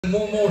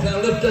One more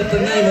time, lift up the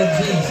name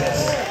of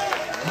Jesus.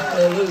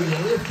 Hallelujah.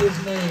 Lift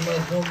his name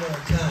up one more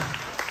time.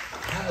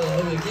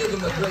 Hallelujah. Give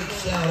him a great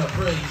shout of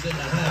praise in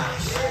the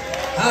house.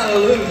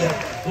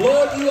 Hallelujah.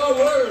 Lord, you are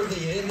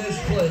worthy in this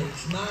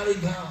place. Mighty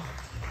God.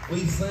 We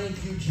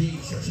thank you,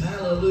 Jesus.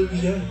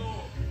 Hallelujah.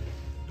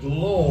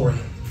 Glory.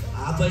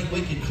 I think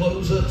we can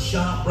close up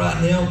shop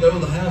right now, go to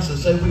the house and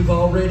say we've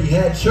already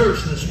had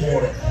church this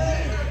morning.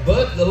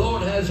 But the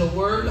Lord has a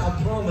word. I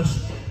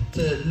promise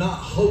to not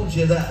hold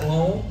you that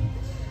long.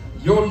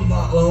 Your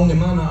not long and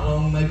my not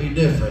long may be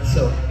different,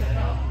 so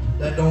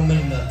that don't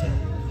mean nothing.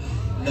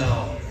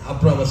 No, I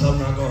promise I'm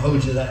not going to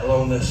hold you that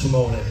long this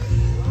morning.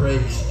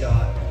 Praise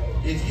God.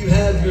 If you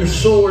have your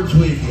swords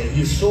with you,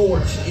 your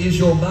swords is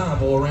your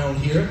Bible around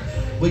here.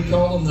 We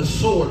call them the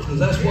swords because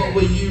that's what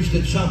we use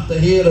to chop the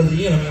head of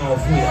the enemy off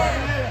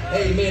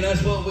with. Amen.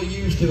 That's what we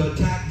use to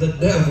attack the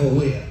devil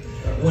with.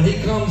 When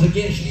he comes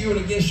against you and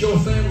against your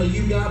family,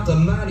 you got the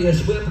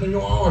mightiest weapon in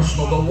your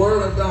arsenal, the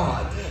Word of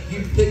God.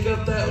 You pick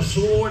up that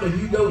sword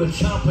and you go to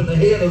chopping the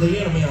head of the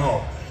enemy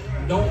off.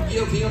 Don't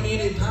give him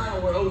any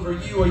power over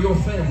you or your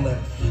family.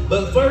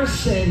 But 1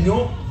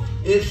 Samuel,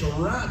 it's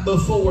right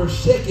before 2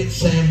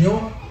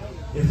 Samuel,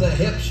 if that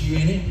helps you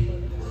any.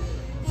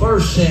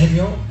 1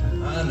 Samuel,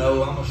 I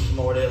know I'm a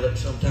smart aleck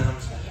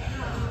sometimes.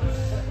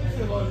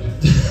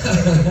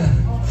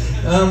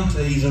 I'm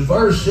teasing.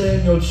 1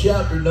 Samuel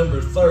chapter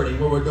number 30,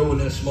 where we're going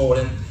this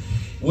morning.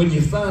 When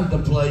you find the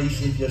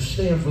place, if you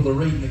stand for the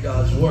reading of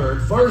God's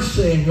Word. 1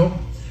 Samuel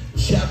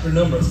chapter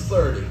number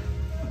 30.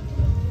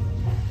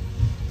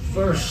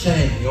 1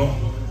 Samuel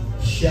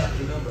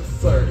chapter number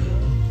 30.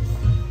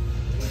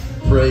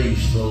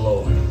 Praise the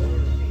Lord.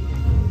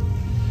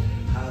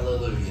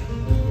 Hallelujah.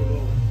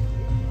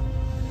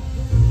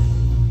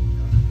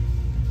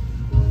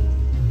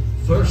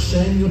 First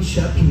Samuel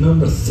chapter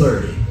number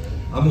 30.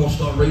 I'm going to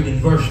start reading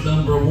verse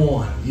number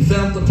 1. You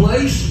found the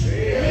place?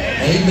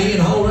 Amen.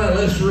 Amen. All right,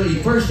 let's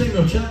read. 1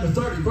 Samuel chapter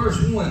 30, verse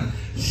 1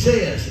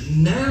 says,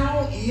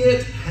 Now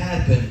it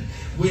happened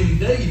when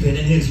David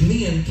and his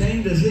men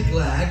came to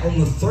Ziklag on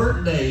the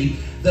third day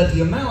that the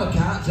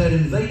Amalekites had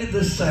invaded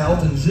the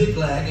south and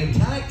Ziklag,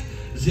 attacked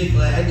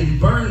Ziklag and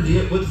burned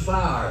it with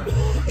fire,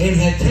 and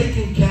had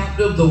taken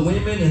captive the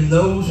women and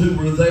those who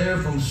were there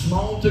from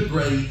small to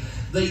great.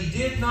 They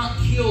did not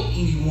kill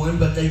anyone,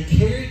 but they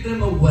carried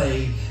them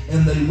away,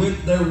 and they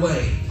went their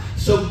way.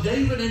 So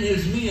David and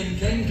his men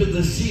came to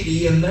the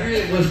city, and there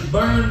it was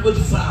burned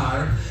with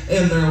fire,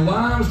 and their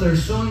wives, their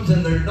sons,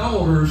 and their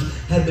daughters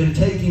had been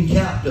taken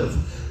captive.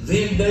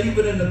 Then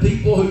David and the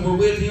people who were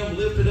with him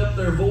lifted up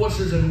their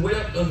voices and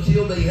wept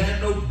until they had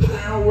no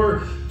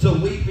power to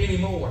weep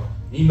anymore.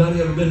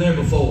 Anybody ever been there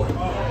before?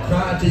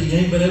 Cry till you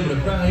ain't been able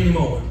to cry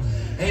anymore.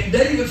 And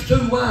David's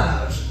two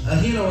wives,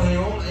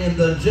 Ahinoam and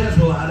the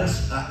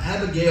Jezreelitess,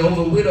 Abigail,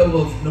 the widow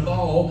of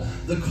Nabal,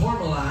 the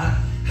Carmelite,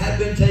 had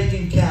been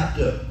taken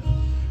captive.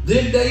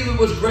 Then David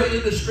was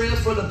greatly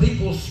distressed, for the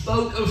people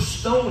spoke of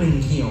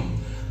stoning him,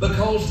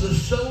 because the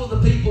soul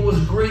of the people was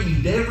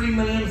grieved, every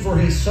man for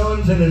his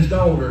sons and his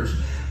daughters.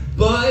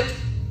 But,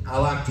 I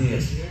like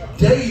this,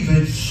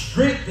 David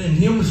strengthened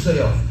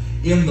himself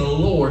in the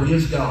Lord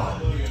his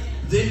God.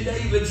 Then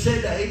David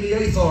said to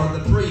Abiathar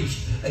the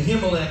priest,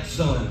 Ahimelech's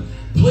son,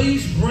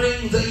 Please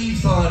bring the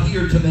ephod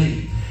here to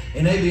me.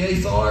 And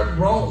Abiathar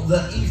brought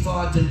the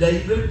ephod to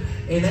David.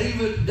 And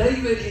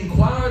David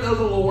inquired of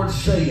the Lord,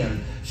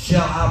 saying,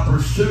 Shall I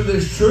pursue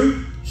this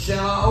troop?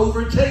 Shall I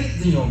overtake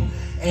them?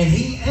 And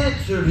he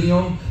answered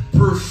him,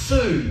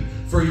 Pursue,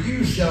 for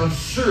you shall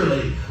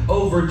surely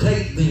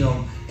overtake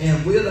them,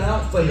 and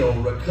without fail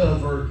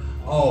recover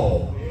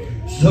all.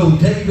 So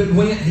David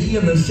went, he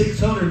and the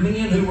 600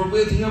 men who were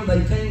with him.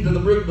 They came to the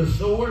brook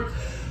Besor,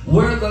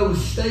 where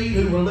those stayed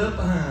who were left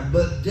behind.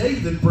 But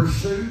David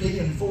pursued, he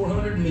and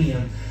 400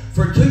 men,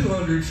 for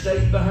 200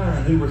 stayed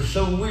behind, who were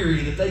so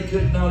weary that they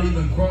could not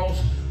even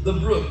cross the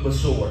brook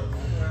Besor.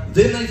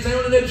 Then they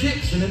found an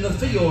Egyptian in the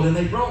field, and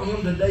they brought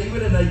him to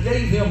David, and they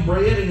gave him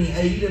bread, and he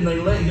ate, and they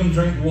let him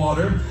drink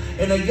water.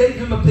 And they gave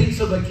him a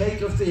piece of a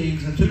cake of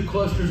figs and 2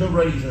 clusters of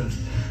raisins.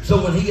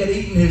 So when he had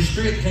eaten, his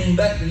strength came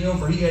back to him,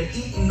 for he had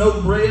eaten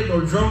no bread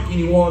nor drunk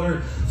any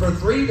water for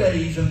 3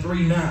 days and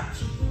 3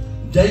 nights.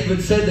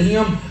 David said to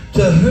him,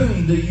 To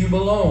whom do you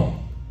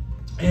belong?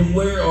 And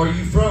where are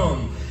you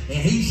from? And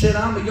he said,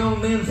 I'm a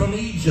young man from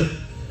Egypt,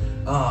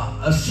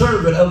 a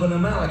servant of an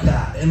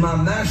Amalekite. And my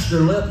master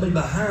left me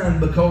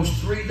behind because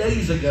 3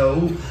 days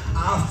ago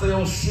I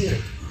fell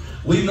sick.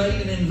 We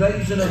made an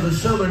invasion of the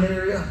southern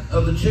area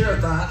of the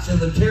Cherethites in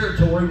the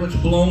territory which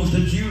belongs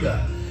to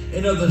Judah,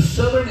 and of the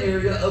southern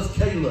area of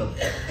Caleb.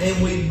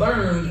 And we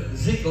burned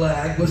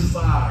Ziklag with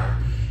fire.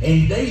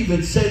 And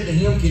David said to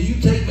him, Can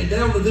you take me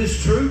down to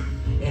this troop?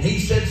 And he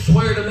said,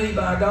 Swear to me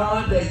by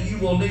God that you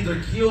will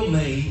neither kill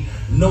me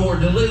nor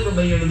deliver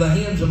me into the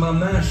hands of my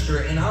master,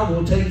 and I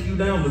will take you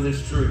down to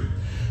this troop.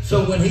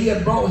 So when he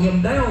had brought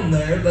him down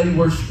there, they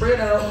were spread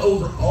out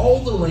over all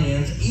the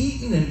lands,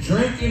 eating and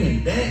drinking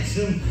and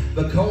dancing,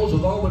 because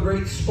of all the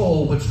great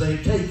spoil which they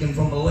had taken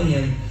from the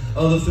land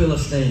of the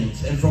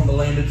Philistines and from the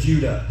land of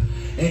Judah.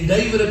 And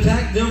David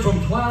attacked them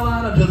from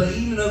twilight until the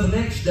evening of the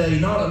next day.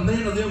 Not a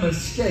man of them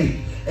escaped,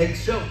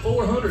 except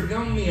 400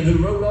 young men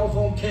who rode off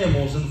on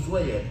camels and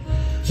fled.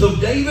 So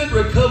David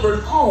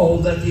recovered all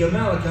that the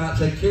Amalekites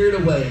had carried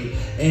away,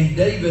 and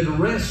David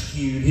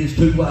rescued his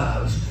 2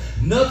 wives.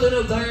 Nothing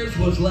of theirs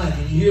was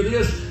lacking. You hear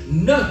this?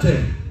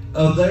 Nothing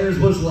of theirs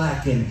was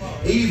lacking,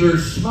 either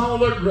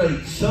small or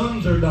great,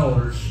 sons or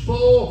daughters,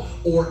 spoil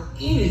or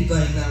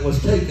anything that was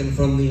taken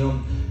from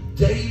them.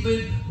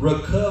 David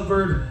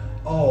recovered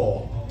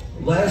all.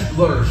 Last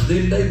verse.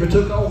 Then David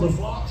took all the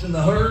flocks and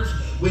the herds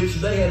which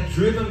they had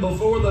driven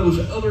before those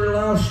other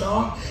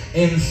livestock,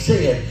 and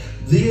said,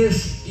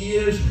 this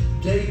is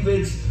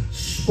David's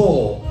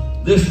spoil.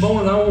 This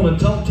morning I want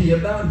to talk to you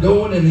about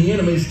going in the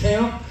enemy's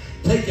camp,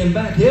 taking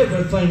back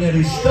everything that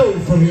he stole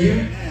from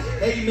you.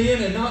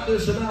 Amen. And not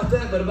just about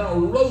that, but about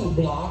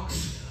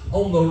roadblocks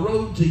on the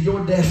road to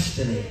your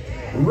destiny.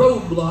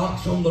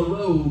 Roadblocks on the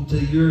road to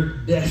your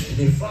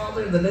destiny.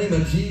 Father, in the name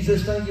of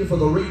Jesus, thank you for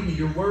the reading of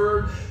your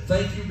word.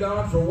 Thank you,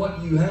 God, for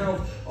what you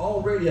have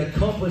already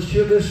accomplished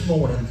here this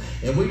morning.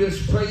 And we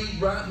just pray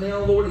right now,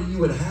 Lord, that you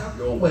would have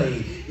your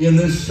way in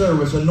this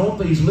service. Anoint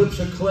these lips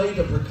of clay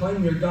to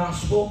proclaim your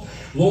gospel,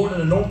 Lord,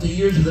 and anoint the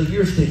ears of the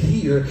ears to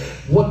hear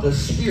what the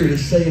Spirit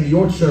is saying to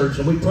your church.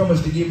 And we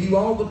promise to give you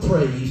all the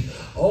praise,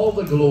 all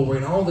the glory,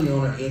 and all the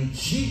honor in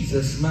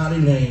Jesus' mighty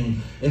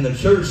name. And the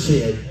church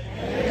said,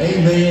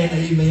 amen,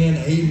 amen,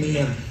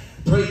 amen.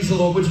 Praise the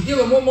Lord. Would you give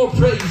him one more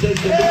praise as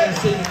you begin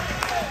singing?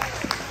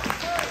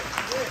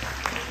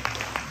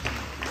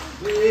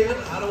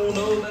 Well, I don't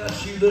know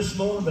about you this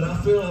morning, but I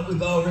feel like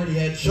we've already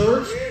had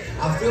church.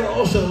 I feel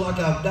also like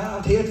I've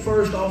dived head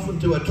first off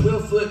into a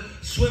 12-foot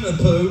swimming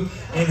pool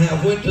and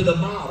have went to the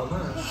bottom.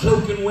 I'm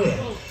soaking wet.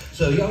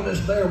 So y'all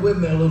just bear with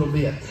me a little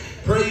bit.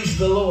 Praise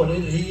the Lord.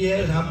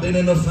 I've been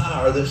in the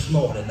fire this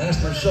morning.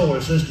 That's for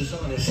sure, Sister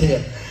Sonia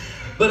said.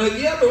 But have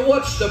you ever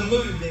watched a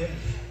movie,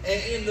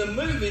 and the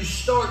movie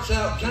starts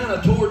out kind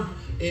of toward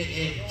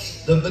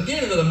it's the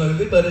beginning of the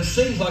movie, but it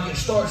seems like it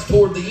starts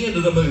toward the end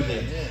of the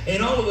movie.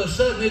 And all of a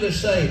sudden it'll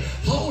say,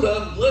 hold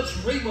up, let's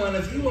rewind.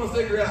 If you want to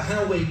figure out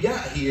how we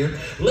got here,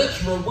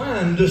 let's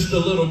rewind just a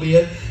little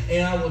bit,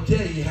 and I will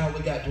tell you how we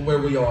got to where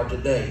we are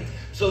today.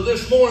 So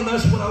this morning,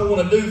 that's what I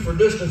want to do for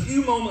just a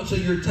few moments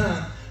of your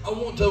time. I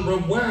want to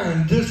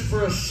rewind just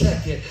for a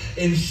second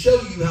and show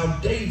you how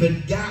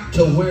David got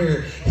to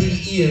where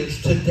he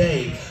is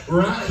today.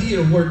 Right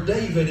here where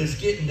David is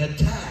getting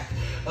attacked.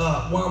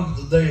 While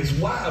his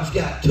wives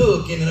got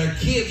took and their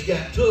kids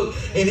got took,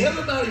 and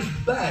everybody's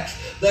backs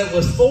that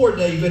was for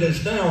David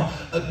is now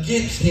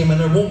against him, and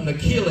they're wanting to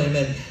kill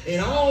him,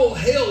 and all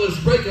hell is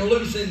breaking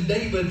loose in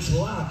David's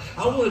life.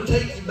 I want to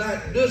take you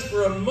back just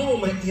for a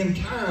moment in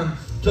time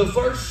to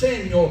 1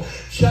 Samuel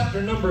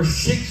chapter number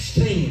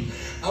 16.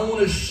 I want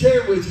to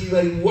share with you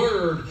a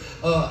word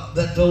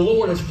that the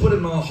Lord has put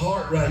in my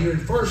heart right here in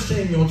 1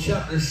 Samuel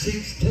chapter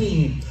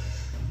 16.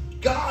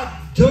 God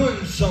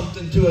done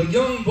something to a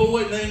young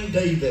boy named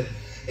David.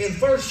 In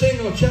 1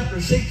 Samuel chapter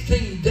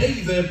 16,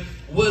 David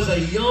was a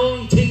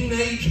young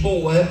teenage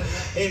boy,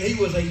 and he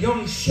was a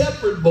young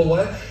shepherd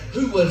boy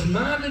who was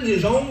minding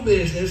his own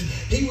business.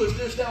 He was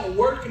just out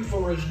working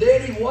for his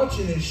daddy,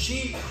 watching his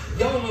sheep.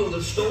 Y'all know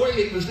the story.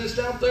 He was just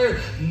out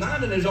there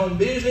minding his own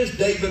business.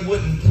 David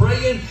wasn't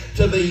praying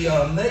to be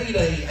made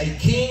a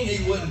king.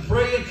 He wasn't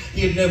praying.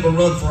 He had never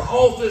run for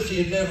office.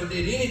 He had never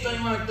did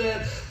anything like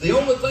that. The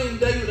only thing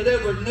David had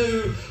ever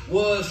knew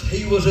was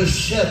he was a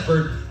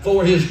shepherd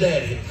for his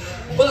daddy.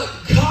 But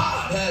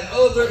God had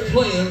other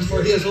plans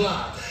for his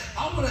life.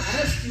 I'm going to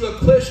ask you a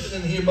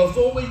question in here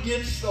before we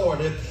get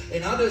started,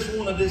 and I just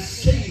want to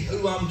see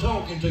who I'm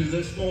talking to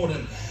this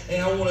morning,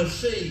 and I want to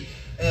see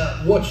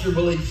what your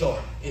beliefs are,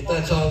 if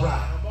that's all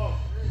right.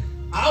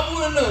 I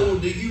want to know,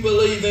 do you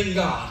believe in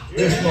God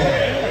this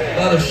morning?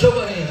 By the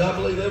show of hands, I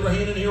believe every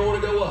hand in here ought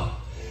to go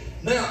up.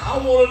 Now, I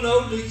want to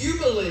know, do you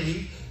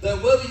believe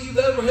that whether you've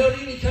ever held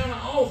any kind of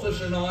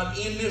office or not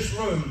in this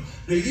room,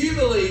 do you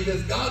believe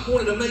if God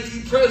wanted to make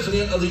you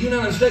president of the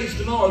United States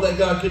tomorrow, that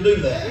God could do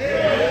that?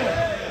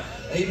 Yeah.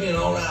 Amen.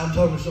 All right, I'm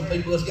talking to some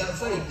people that's got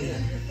faith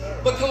in.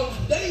 Because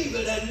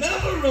David had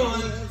never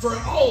run for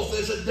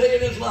office a day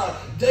in his life.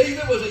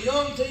 David was a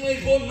young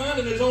teenage boy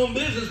minding his own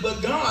business,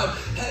 but God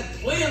had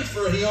plans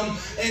for him,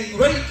 and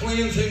great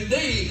plans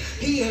indeed.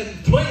 He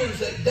had plans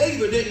that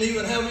David didn't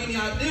even have any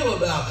idea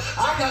about.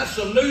 I got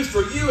some news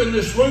for you in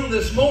this room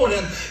this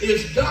morning,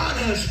 is God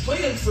has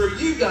plans for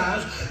you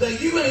guys that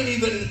you ain't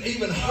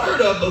even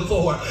heard of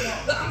before.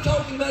 I'm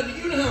talking about, do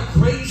you know how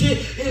crazy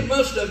it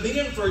must have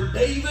been for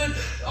David?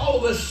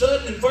 All of a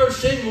sudden in 1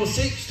 Samuel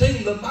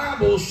 16, the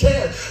Bible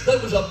said there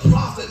was a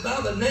prophet by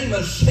the name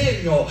of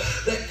Samuel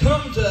that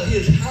come to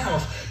his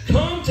house,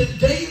 come to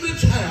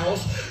David's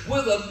house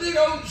with a big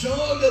old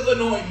jug of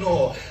anointing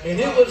oil. And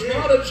it was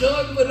not a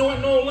jug of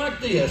anointing oil like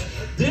this.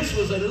 This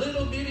was a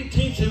little bitty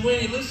teensy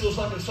weeny, this was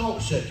like a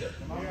salt shaker.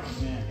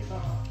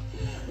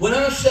 When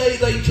I say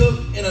they took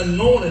and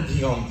anointed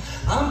him,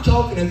 I'm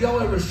talking, have y'all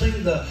ever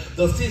seen the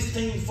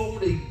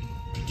 1540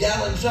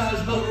 gallon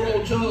size motor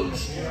oil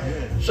jugs?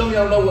 Some of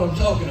y'all know what I'm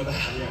talking about.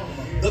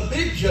 The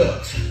big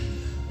jugs.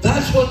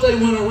 That's what they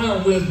went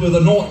around with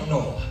anointing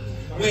oil.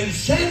 When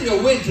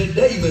Samuel went to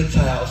David's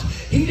house,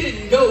 he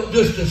didn't go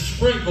just to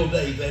sprinkle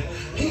David.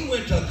 He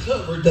went to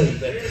cover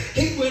David.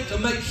 He went to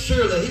make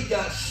sure that he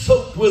got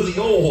soaked with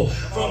the oil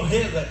from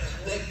heaven.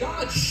 That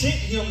God sent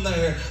him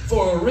there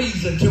for a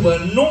reason, to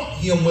anoint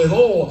him with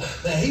oil,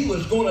 that he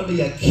was going to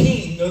be a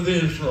king of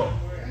Israel.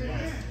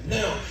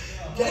 Now,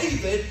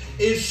 David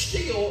is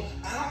still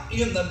out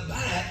in the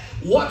back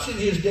watching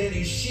his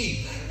daddy's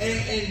sheep,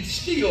 and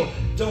still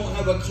don't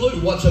have a clue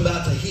what's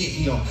about to hit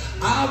him.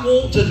 I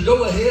want to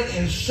go ahead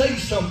and say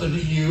something to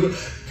you.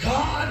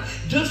 God,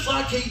 just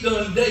like he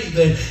done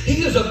David,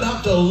 he is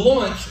about to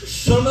launch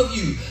some of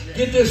you.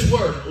 Get this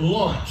word,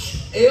 launch.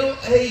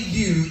 L-A-U-N-C-H.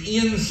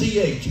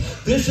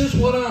 This is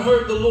what I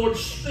heard the Lord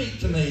speak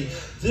to me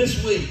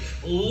this week.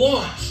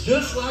 Launch.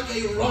 Just like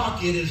a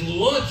rocket is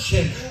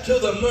launching to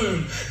the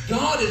moon,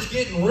 God is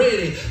getting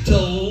ready to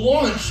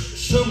launch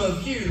some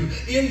of you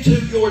into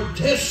your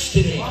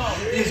destiny.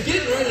 He's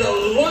getting ready to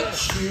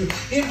launch you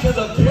into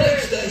the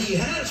place that he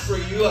has for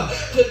you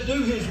to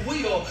do his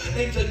will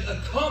and to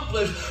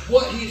accomplish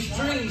what his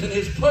dreams and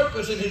his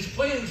purpose and his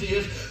plans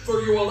is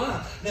for your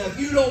life. Now, if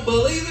you don't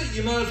believe it,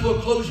 you might as well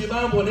close your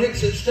Bible and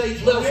exit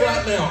stage left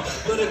right now.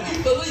 But if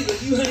you believe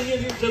it, you hang in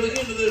here to the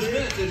end of this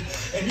message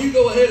and you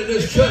go ahead and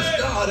just trust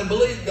God and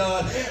believe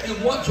God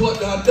and watch what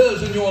God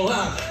does in your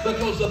life.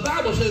 Because the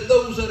Bible said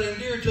those that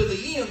endure to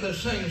the end, the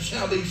same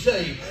shall be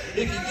saved.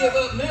 If you give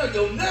up now,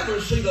 you'll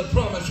never see the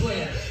promised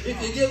land. If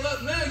you give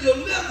up now,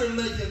 you'll never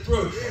make it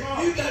through.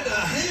 You got to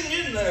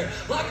hang in there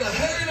like a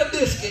hair in a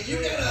biscuit.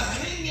 You got to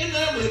hang in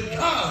there with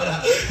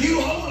God.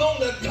 You hold on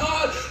to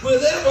God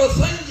with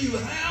everything you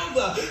have.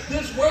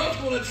 This world's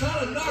going to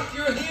try to knock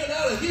your hand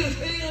out of his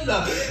hand,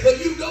 but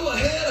you go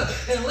ahead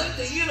and let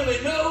the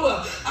enemy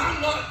know,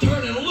 I'm not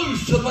turning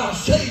loose to my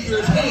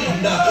Savior's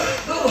hand.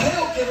 No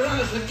hell can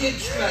rise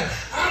against me.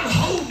 I'm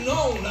holding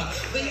on.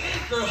 The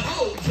anchor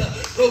holds.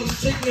 Though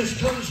sickness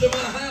comes to my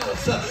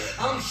house,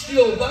 I'm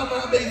still, I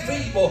might be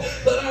feeble,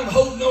 but I'm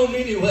holding on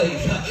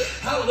anyways.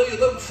 Hallelujah.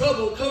 Though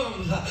trouble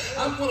comes,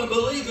 I'm going to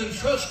believe and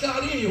trust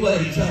God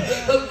anyways.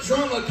 Though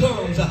drama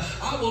comes,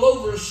 I will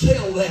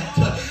oversell that.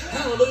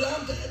 Hallelujah.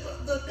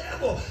 The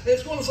devil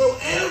is going to throw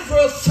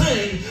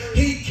everything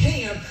he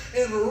can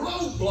in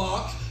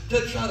roadblocks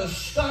to try to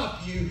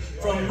stop you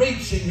from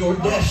reaching your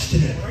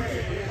destiny.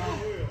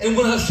 And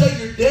when I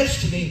say your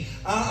destiny,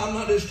 I'm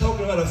not just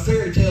talking about a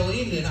fairy tale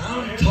ending.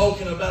 I'm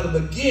talking about a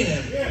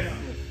beginning.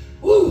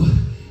 Woo!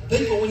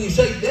 People, when you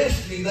say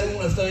destiny, they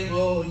want to think,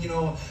 well, you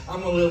know,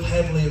 I'm going to live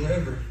happily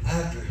ever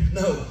after.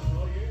 No.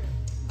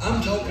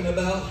 I'm talking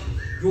about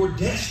your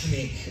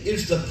destiny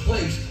is the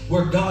place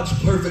where God's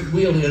perfect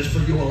will is for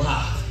your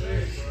life.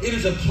 It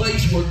is a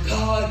place where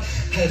God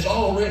has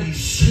already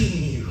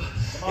seen you.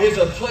 It is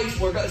a place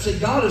where God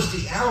is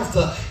the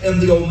Alpha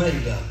and the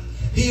Omega.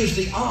 He is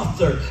the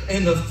author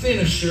and the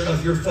finisher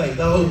of your faith.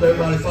 I hope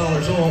everybody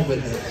follows along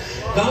with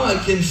me.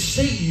 God can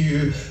see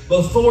you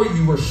before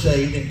you were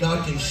saved, and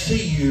God can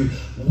see you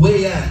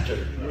way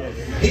after.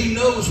 He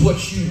knows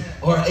what you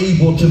are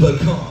able to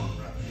become.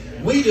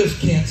 We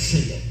just can't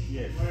see it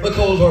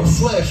because our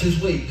flesh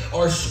is weak.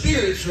 Our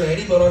spirit's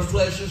ready, but our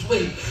flesh is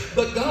weak.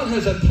 But God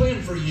has a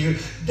plan for you.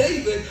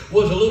 David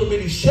was a little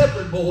bitty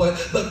shepherd boy,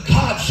 but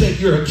God said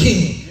you're a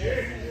king.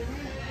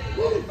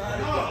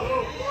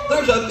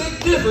 There's a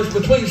big difference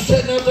between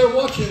sitting out there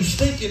watching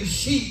stinking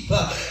sheep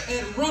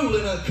and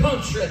ruling a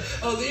country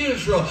of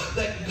Israel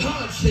that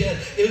God said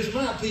is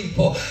my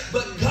people.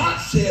 But God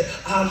said,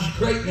 I've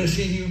greatness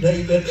in you,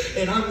 David,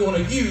 and I'm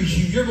going to use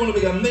you. You're going to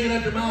be a man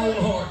after my own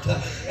heart.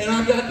 And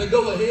I've got to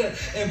go ahead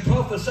and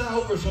prophesy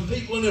over some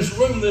people in this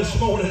room this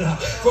morning.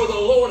 For the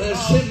Lord has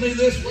sent me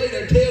this way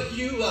to tell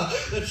you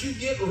that you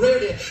get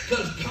ready,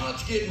 because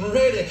God's getting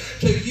ready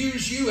to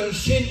use you and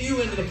send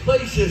you into the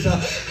places,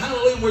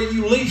 hallelujah, where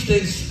you least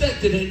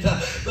expected it.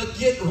 But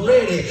get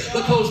ready,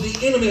 because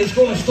the enemy is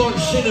going to start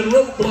sending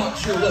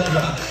roadblocks your way.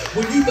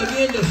 When you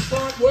begin to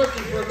start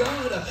working for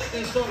God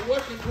and start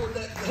working toward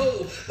that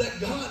goal that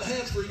God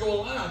has for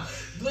your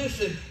life,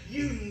 listen,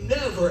 you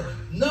never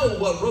know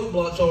what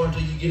roadblocks are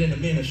until you get into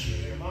ministry.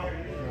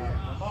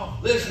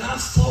 Listen, I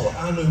thought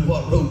I knew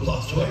what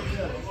roadblocks were.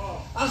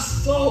 I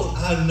thought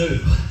I knew.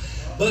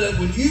 But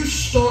when you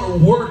start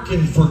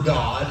working for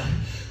God,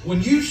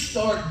 when you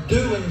start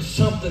doing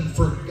something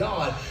for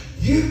God,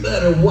 you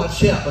better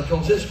watch out,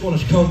 because it's going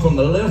to come from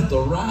the left, the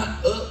right,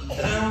 up,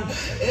 down,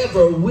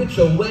 every which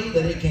way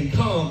that it can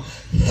come.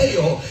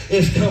 Hell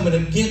is coming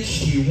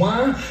against you.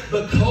 Why?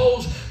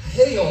 Because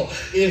hell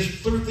is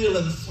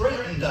feeling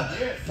threatened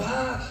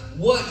by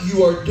what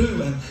you are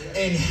doing,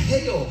 and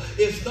hell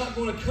is not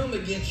going to come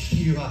against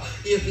you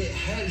if it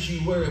has you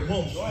where it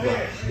wants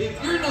you.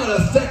 If you're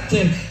not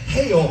affecting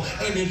hell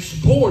and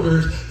its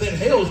borders, then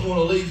hell's going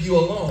to leave you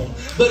alone.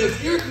 But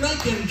if you're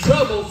making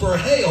trouble for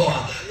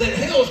hell, then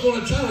hell's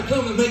going to try to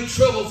come and make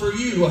trouble for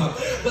you.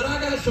 But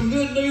I got some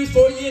good news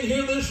for you in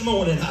here this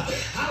morning.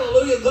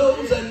 Hallelujah.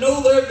 Those that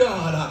know their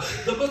God.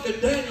 The book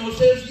of Daniel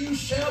says, you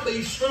shall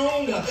be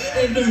strong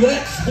and do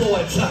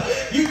exploits.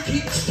 You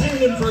keep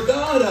standing for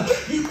God.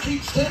 You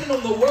keep standing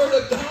on the word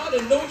of God,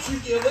 and don't you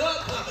give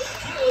up.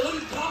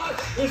 Hallelujah.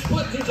 God is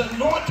putting his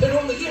anointing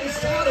on the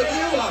inside of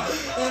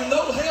you. And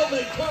though hell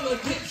may come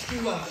against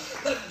you,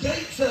 the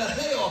gates of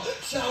hell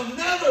shall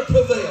never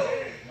prevail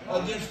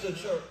against the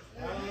church.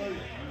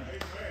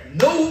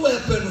 No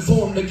weapon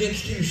formed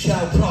against you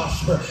shall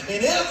prosper,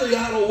 and every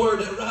idle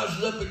word that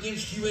rises up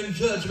against you in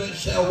judgment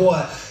shall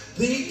what?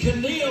 Be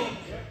condemned.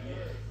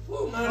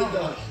 Oh, mighty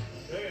God.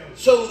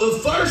 So the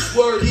first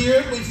word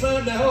here we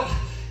find out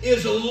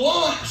is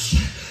launch.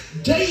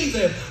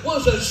 David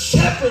was a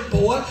shepherd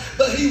boy,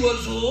 but he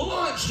was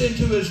launched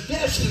into his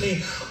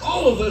destiny.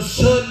 All of a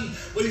sudden,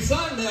 we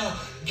find out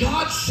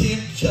God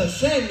sent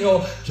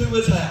Samuel to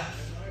his house.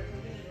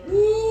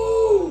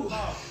 Woo!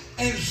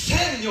 And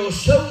Samuel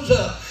shows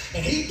up,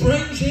 and he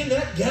brings in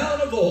that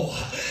gallon of oil.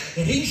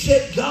 And he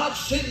said, God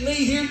sent me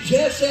here,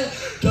 Jesse,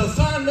 to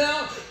find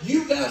out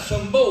you got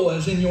some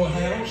boys in your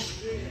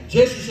house.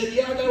 Jesse said,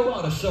 yeah, I got a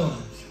lot of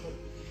sons.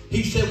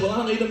 He said,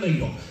 well, I need to meet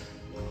them.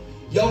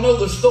 Y'all know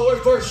the story,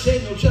 1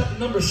 Samuel chapter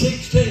number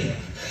 16.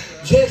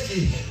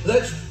 Jesse,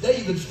 that's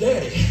David's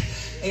daddy.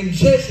 And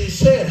Jesse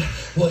said,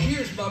 well,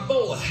 here's my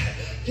boy.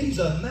 He's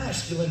a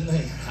masculine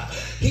man.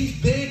 He's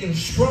big and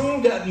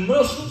strong, got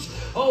muscles.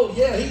 Oh,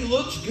 yeah, he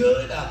looks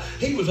good.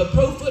 He was a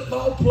pro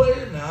football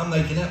player. Now, I'm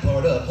making that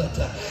part up. But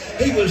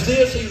he was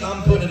this.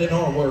 I'm putting it in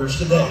our words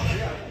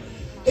today.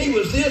 He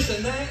was this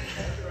and that.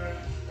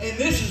 And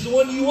this is the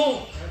one you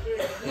want.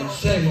 And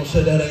Samuel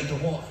said, that ain't the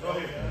one.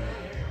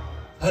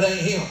 That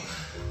ain't him.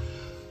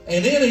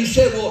 And then he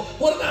said, well,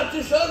 what about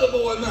this other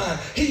boy of mine?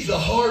 He's a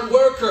hard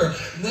worker.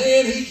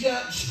 Man, he's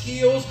got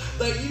skills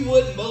that you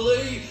wouldn't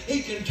believe.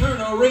 He can turn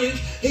a wrench.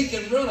 He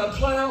can run a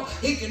plow.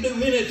 He can do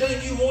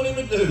anything you want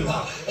him to do.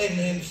 And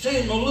then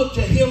Samuel looked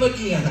at him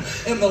again,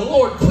 and the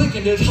Lord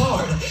quickened his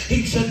heart.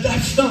 He said,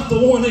 that's not the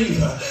one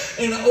either.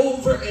 And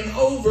over and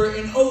over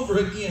and over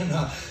again,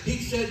 he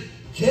said,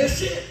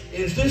 Jesse,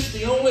 is this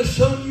the only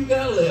son you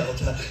got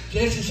left?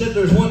 Jesse said,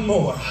 there's one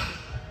more.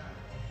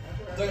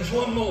 There's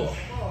one more.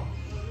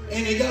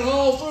 And he got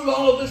all through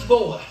all of his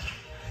boys,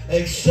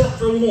 except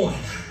for one,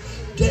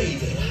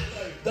 David.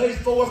 There's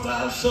 4 or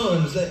 5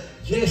 sons that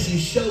Jesse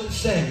showed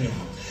Samuel.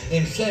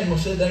 And Samuel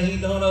said, they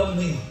ain't none of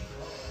them him.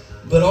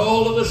 But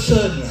all of a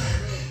sudden,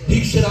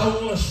 he said, I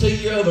want to see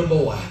your other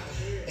boy.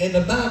 And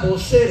the Bible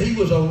said he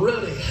was a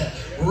really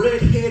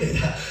red-headed.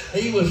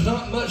 He was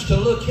not much to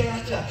look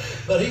at,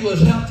 but he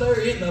was out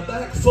there in the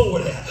back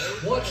 40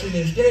 watching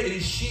his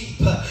daddy's sheep.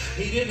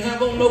 He didn't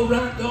have on no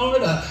right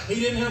guard. He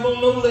didn't have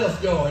on no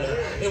left guard.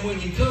 And when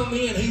you come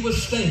in, he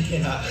was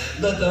stinking.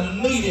 But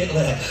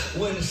immediately,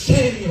 when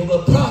Samuel,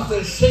 the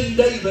prophet, seen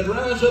David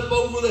rise up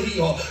over the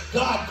hill,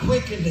 God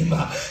quickened him.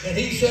 And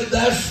he said,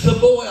 that's the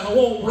boy I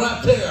want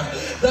right there.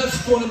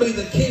 That's going to be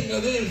the king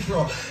of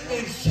Israel.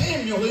 And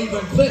Samuel even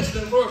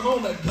questioned for a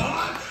moment,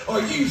 God,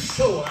 are you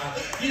sure?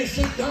 You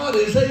see, God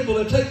is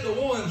able to take the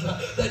ones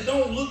that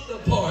don't look the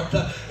part.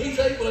 He's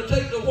able to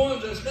take the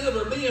ones that's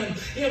never been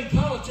in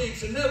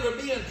politics and never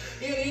been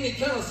in any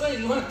kind of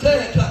thing like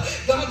that.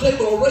 God's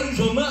able to raise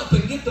them up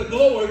and get the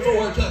glory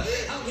for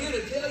it. I'm here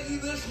to tell you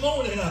this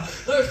morning,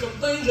 there's some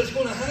things that's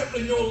going to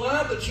happen in your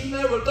life that you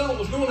never thought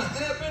was going to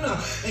happen,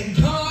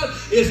 and God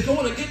is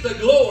going to get the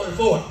glory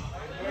for it.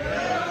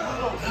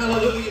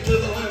 Hallelujah to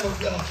the Lamb of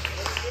God.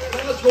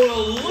 God's going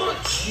to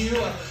launch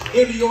you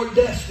into your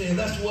destiny.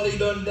 That's what he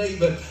done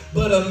David.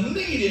 But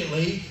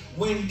immediately,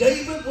 when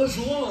David was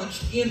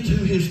launched into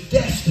his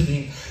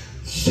destiny,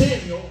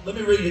 Samuel, let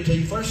me read it to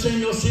you. 1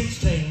 Samuel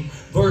 16,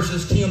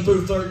 verses 10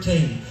 through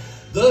 13.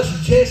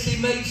 Thus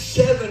Jesse made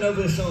 7 of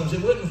his sons.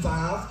 It wasn't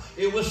 5,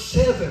 it was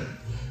 7.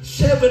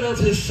 7 of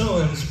his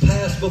sons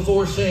passed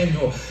before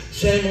Samuel.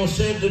 Samuel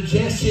said to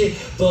Jesse,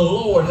 the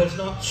Lord has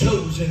not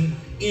chosen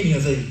any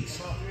of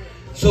these.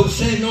 So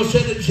Samuel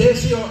said to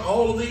Jesse, are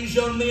all of these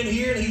young men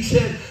here? And he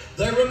said,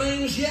 there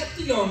remains yet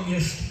the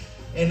youngest,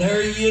 and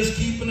there he is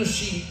keeping a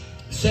sheep.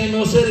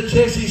 Samuel said to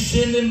Jesse,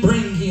 send and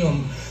bring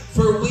him,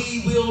 for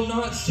we will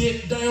not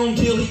sit down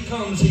till he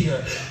comes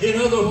here.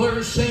 In other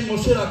words, Samuel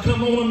said, I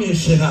come on a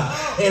mission,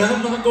 and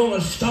I'm not going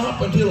to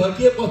stop until I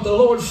get what the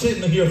Lord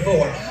sent me here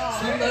for.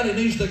 Somebody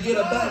needs to get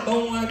a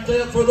backbone like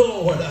that for the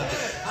Lord.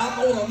 I'm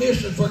on a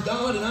mission for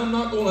God, and I'm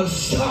not going to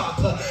stop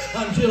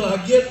until I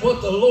get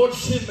what the Lord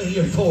sent me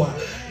here for.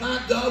 My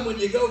God, when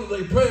you go to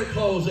the prayer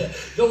closet,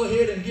 go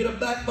ahead and get a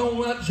backbone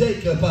like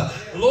Jacob.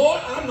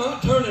 Lord, I'm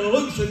not turning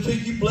loose until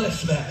you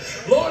bless me.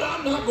 Lord,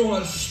 I'm not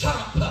going to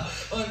stop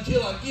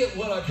until I get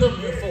what I come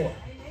here for.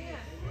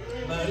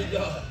 Mighty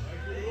God.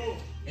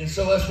 And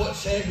so that's what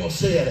Samuel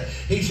said.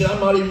 He said,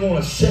 I'm not even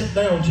going to sit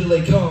down till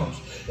he comes.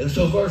 And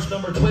so verse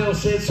number 12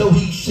 said, so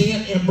he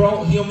sent and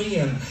brought him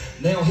in.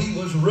 Now he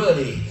was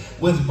ruddy,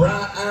 with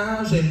bright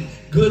eyes and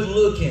good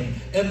looking.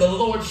 And the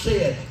Lord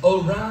said,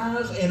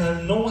 arise and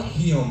anoint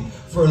him,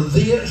 for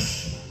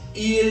this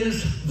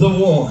is the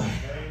one.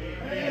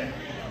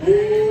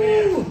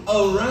 Ooh,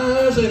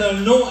 arise and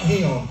anoint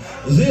him.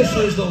 This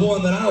is the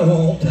one that I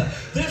want.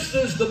 This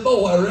is the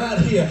boy right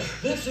here.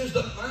 This is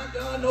the, my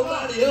God,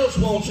 nobody else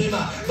wants him,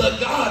 but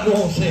God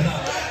wants him.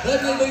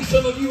 There may be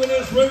some of you in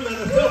this room that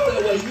have felt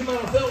that way. You might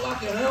have felt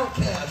like an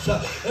outcast.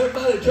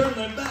 Everybody turned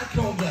their back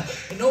on you,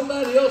 and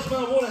nobody else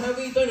might want to have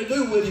anything to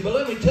do with you. But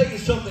let me tell you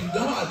something.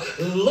 God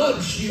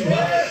loves you,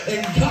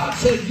 and God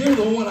said, you're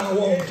the one I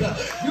want.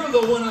 You're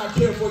the one I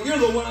care for. You're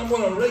the one I'm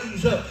going to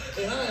raise up,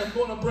 and I am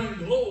going to bring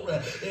glory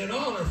and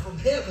honor from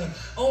heaven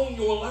on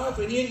your life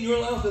and in your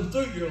life and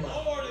through your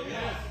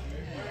life.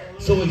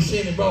 So he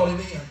sent and brought him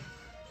in.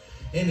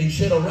 And he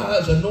said,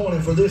 arise, anoint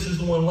him, for this is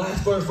the one.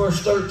 Last verse, verse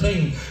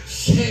 13.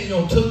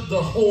 Samuel took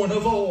the horn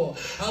of oil.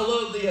 I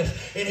love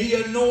this. And he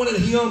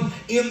anointed him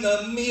in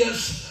the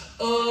midst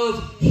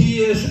of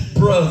his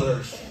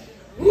brothers.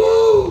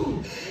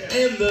 Woo!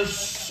 And the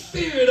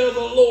Spirit of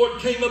the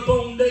Lord came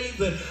upon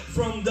David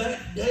from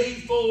that day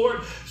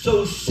forward.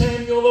 So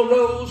Samuel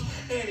arose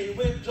and he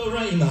went to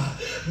Ramah.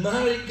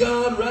 Mighty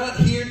God, right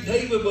here,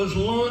 David was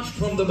launched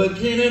from the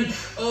beginning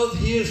of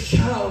his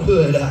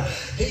childhood.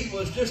 He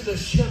was just a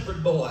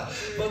shepherd boy.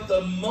 But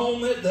the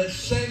moment that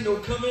Samuel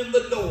come in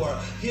the door,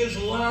 his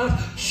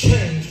life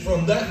changed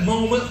from that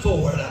moment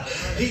forward.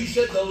 He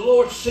said, the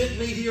Lord sent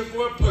me here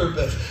for a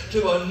purpose,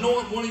 to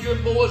anoint one of your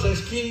boys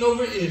as king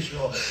over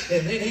Israel.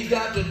 And then he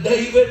got to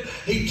David.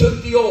 He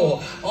took the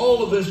oil.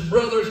 All of his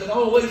brothers had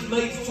always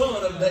made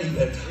fun of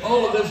David.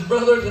 All of his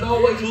brothers had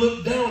always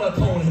looked down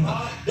upon him.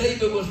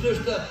 David was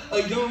just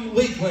a young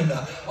weakling.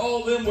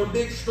 All of them were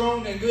big,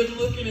 strong, and good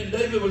looking, and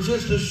David was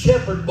just a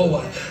shepherd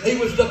boy. He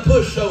was the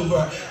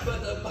pushover.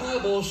 But the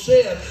Bible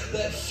said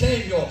that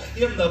Samuel,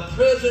 in the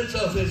presence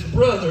of his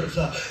brothers,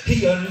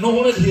 he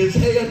anointed his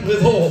head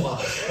with oil.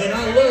 And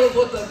I love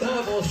what the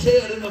Bible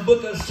said in the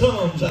book of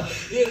Psalms.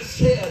 It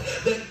said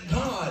that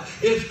God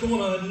is going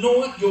to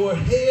anoint your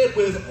head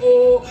with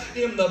oil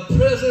in the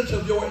presence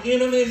of your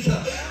enemies.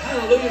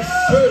 Hallelujah.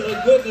 Surely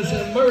goodness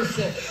and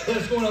mercy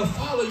is going to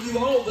follow you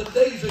all the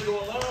days of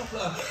your life.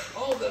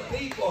 All the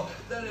people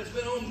that has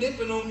been on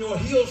nipping on your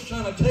heels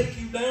trying to take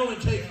you down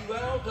and take you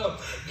out,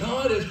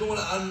 God is going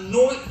to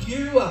anoint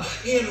you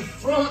in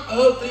front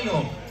of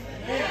them.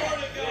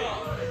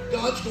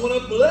 God's going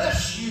to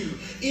bless you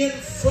in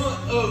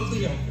front of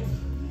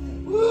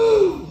them.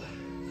 Woo!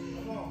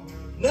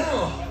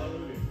 Now,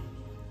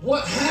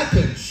 what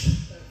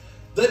happens?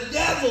 The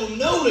devil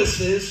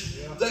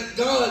notices that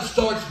God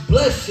starts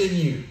blessing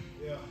you.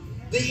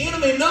 The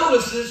enemy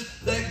notices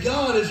that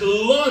God is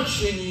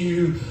launching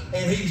you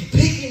and he's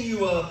picking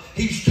you up.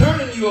 He's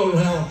turning you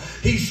around.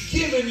 He's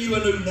giving you a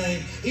new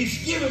name.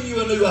 He's giving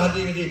you a new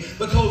identity,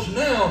 because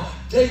now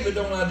David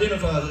don't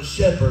identify as a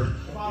shepherd.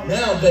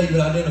 Now David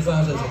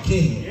identifies as a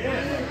king.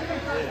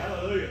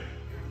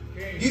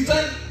 You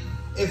think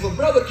if a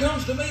brother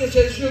comes to me and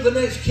says, you're the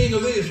next king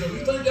of Israel,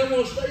 you think I'm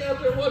going to stay out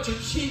there watching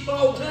sheep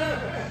all the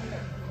time?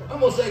 I'm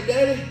going to say,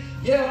 Daddy,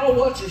 yeah, I'll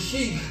watch the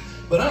sheep,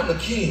 but I'm the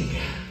king.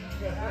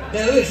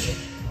 Now listen,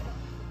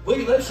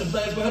 there's some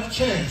things going to have to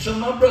change. Some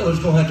of my brothers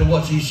going to have to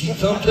watch these sheep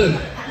some too.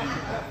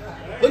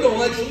 We're going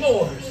to make some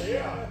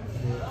noise.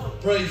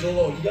 Praise the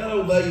Lord. You got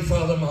to obey your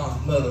father and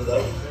mother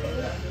though.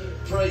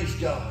 Praise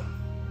God.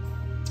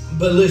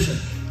 But listen,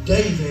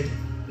 David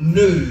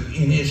knew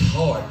in his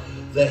heart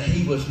that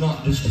he was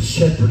not just a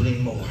shepherd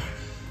anymore,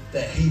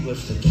 that he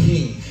was the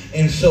king.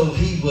 And so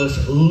he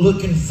was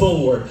looking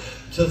forward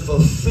to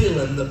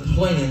fulfilling the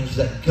plans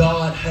that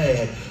God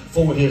had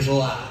for his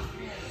life.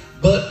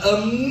 But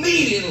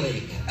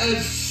immediately,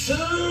 as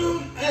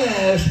soon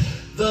as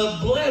the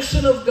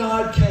blessing of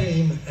God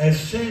came, as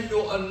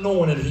Samuel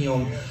anointed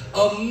him,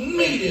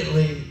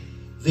 immediately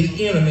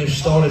the enemy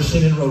started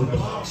sending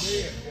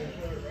roadblocks.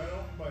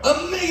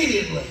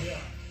 Immediately.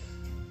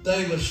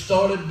 They would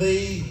start to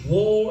be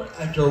war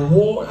after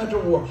war after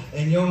war.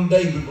 And young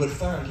David would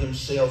find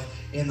himself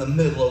in the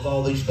middle of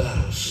all these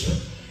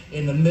battles.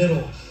 In the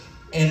middle.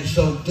 And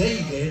so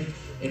David,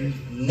 in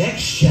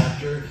next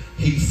chapter,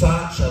 he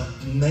fights a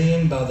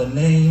man by the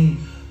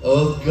name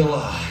of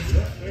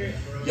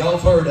Goliath. Y'all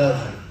have heard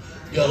of him.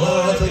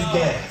 Goliath of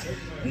Gath.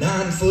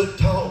 9 foot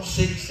tall,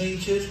 6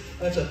 inches.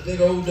 That's a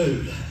big old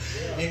dude.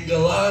 And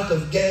Goliath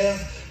of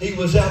Gath, he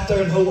was out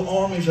there, and the whole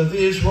armies of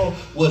Israel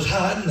was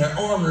hiding, their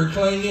armor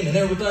clinging and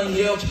everything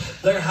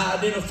else. They're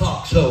hiding in a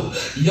foxhole.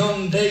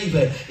 Young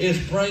David is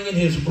bringing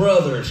his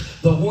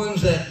brothers, the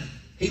ones that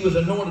he was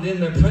anointed in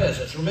their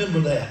presence.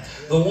 Remember that.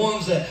 The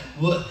ones that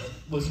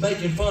was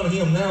making fun of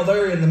him, now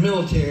they're in the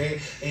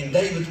military, and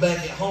David's back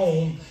at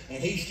home,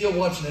 and he's still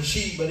watching the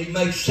sheep, but he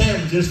makes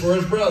sandwiches for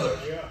his brother.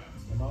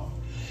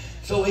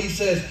 So he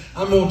says,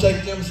 I'm going to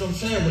take them some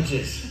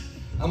sandwiches.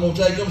 I'm going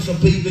to take them some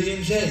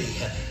PB&J,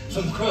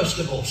 some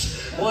Crustables,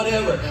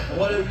 whatever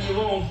you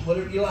want,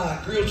 whatever you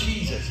like, grilled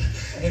cheeses.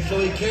 And so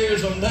he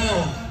carries them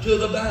down to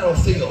the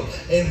battlefield.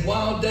 And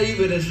while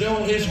David is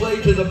on his way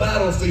to the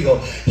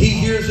battlefield, he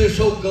hears this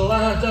old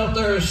Goliath out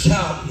there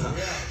shouting.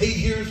 He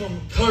hears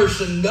them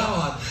cursing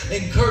God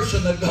and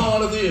cursing the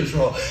God of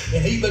Israel.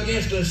 And he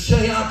begins to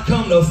say, I've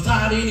come to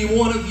fight any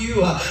one of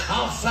you.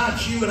 I'll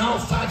fight you and I'll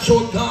fight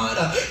your God.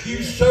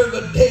 You serve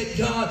a dead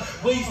God.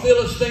 We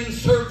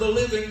Philistines serve the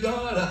living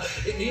God.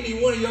 And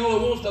any one of y'all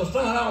who wants to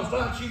fight, I'll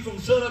fight you from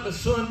sun up to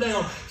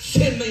sundown.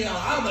 Send me out.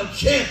 I'm a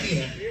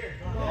champion.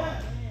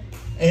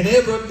 And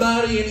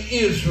everybody in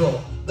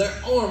Israel, their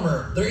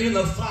armor, they're in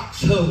the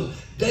foxhole.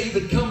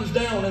 David comes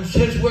down and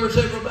says, where's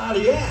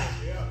everybody at?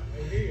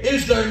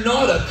 Is there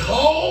not a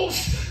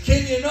cause?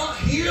 Can you not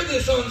hear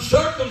this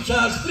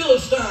uncircumcised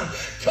Philistine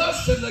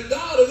cussing the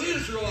God of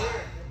Israel?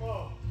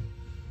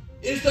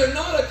 Is there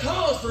not a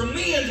cause for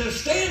men to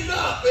stand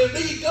up and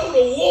go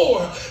to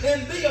war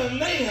and be a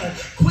man?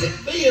 Quit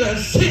being a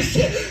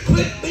sissy.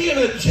 Quit being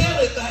a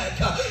jellyback.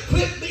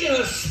 Quit being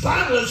a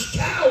spineless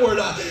coward.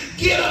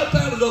 Get up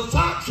out of the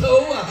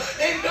foxhole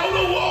and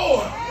go to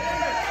war.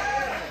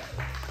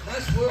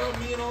 That's where our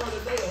men are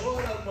today. A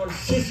lot of them are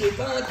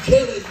sissified,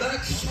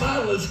 jellyback,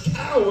 spineless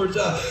cowards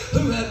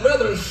who had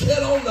rather sit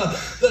on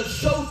the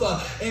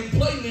sofa and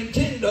play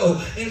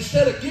Nintendo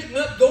instead of getting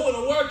up, going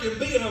to work, and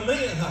being a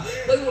man.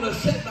 They want to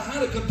sit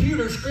behind a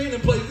computer screen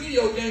and play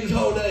video games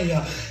all day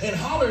and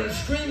holler and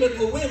scream at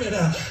the women.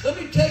 Let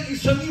me tell you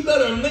something. You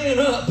better man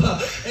up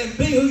and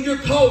be who you're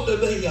called to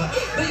be.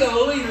 Be a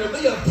leader.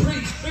 Be a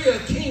priest. Be a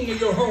king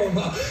of your home.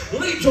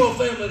 Lead your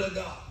family to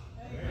God.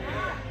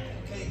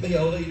 Be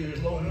a leader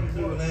as long as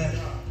you're doing that.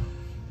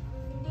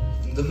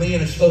 The men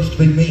are supposed to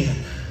be men.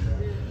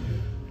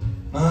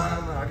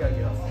 I gotta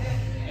get off.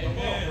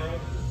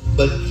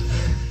 But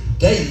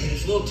David,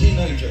 this little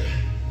teenager,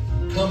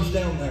 comes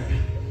down there,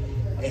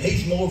 and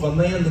he's more of a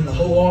man than the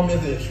whole army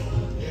of Israel.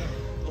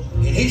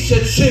 And he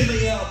said, send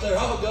me out there,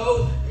 I'll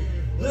go.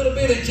 Little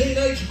bitty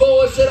teenage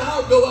boy said,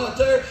 I'll go out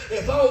there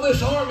if all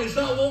this army's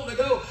not wanting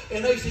to go.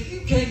 And they said,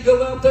 you can't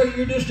go out there,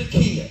 you're just a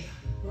kid.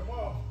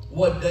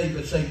 What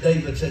David said?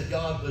 David said,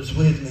 God was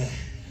with me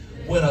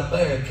when a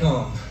bear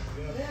come.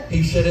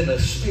 He said, in the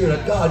Spirit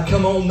of God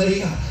come on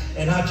me,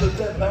 and I took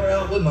that bear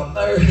out with my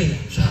bare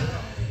hands.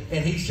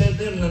 And he said,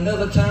 then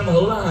another time a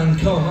lion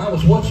come. I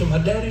was watching my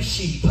daddy's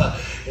sheep,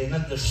 and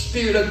the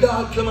Spirit of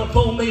God come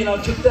upon me, and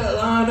I took that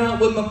lion out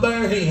with my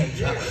bare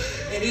hands.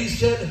 And he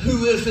said,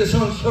 who is this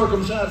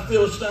uncircumcised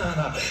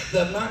Philistine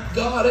that my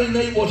God ain't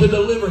able to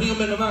deliver him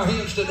into my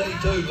hands today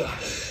too?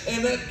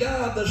 And that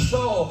guy, the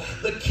Saul,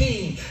 the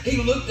king,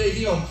 he looked at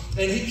him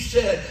and he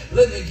said,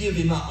 let me give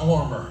you my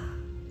armor.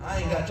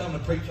 I ain't got time to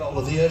preach all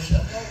of this.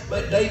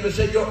 But David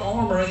said, your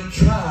armor ain't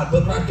tried,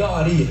 but my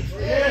God is.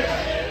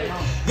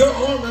 Your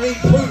armor ain't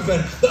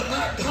proven, but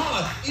my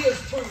God is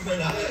proven.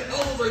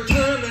 Over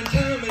time and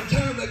time and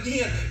time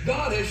again,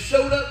 God has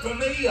showed up for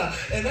me,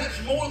 and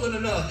that's more than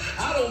enough.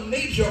 I don't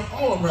need your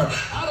armor.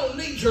 I don't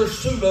need your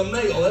suit of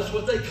mail. That's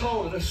what they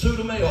call it, a suit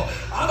of mail.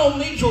 I don't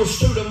need your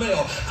suit of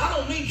mail. I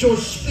don't need your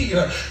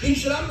spear. He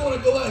said, I'm going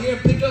to go out here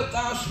and pick up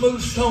 5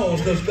 smooth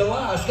stones, because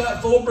Goliath's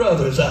got 4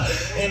 brothers.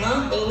 And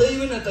I'm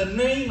believing that the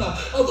name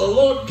of the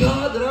Lord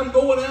God that I'm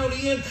going out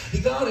in,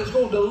 God is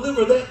going to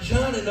deliver that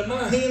giant into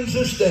my hands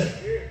this day.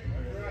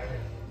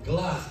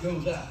 Goliath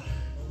goes out.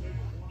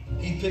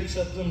 He picks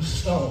up them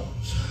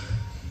stones.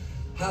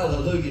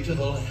 Hallelujah to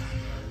the Lamb.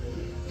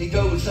 He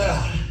goes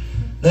out.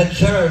 That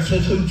giant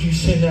says, who'd you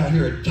send out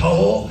here, a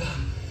dog?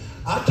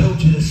 I told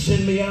you to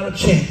send me out a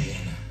champion.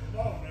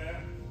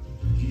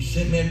 You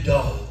sent me a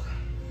dog.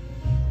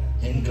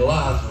 And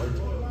Goliath,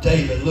 or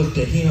David, looked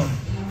at him.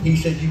 He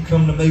said, you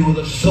come to me with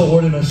a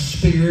sword and a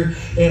spear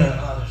and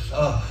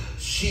a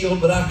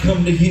shield, but I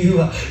come to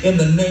you in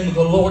the name of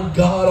the Lord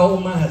God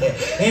Almighty.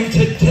 And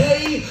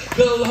today,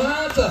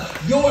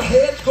 Goliath, your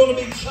head's going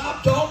to be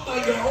chopped off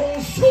by your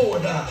own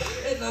sword.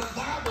 And the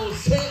Bible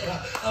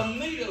said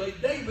immediately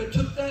David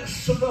took that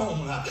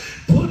stone,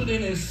 put it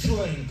in his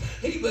sling.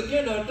 He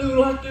began to do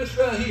like this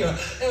right here,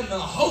 and the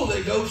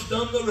Holy Ghost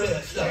done the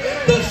rest.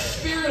 The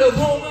Spirit of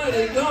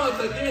Almighty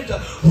God began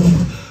to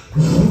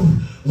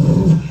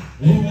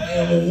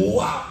and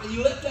wow,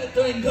 he let that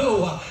thing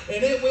go,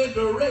 and it went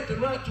directed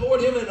right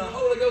toward him, and the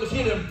Holy Ghost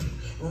hit him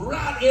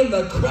right in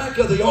the crack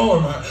of the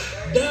armor.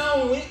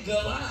 Down went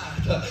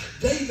Goliath.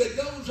 David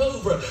goes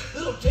over.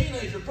 Little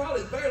teenager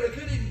probably barely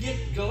couldn't even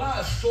get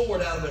Goliath's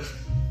sword out of his.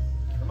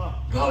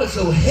 Probably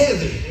so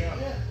heavy.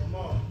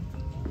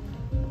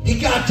 He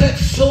got that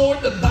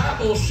sword, the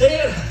Bible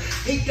said.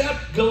 He got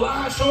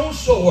Goliath's own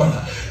sword,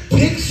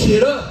 picks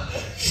it up,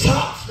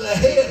 chops the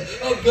head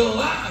of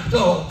Goliath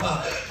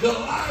off.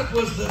 Goliath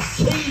was the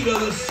seed of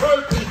the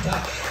serpent,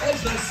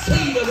 as the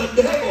seed of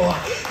the devil.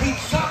 He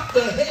chopped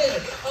the head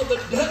of the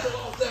devil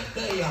off that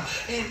day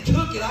and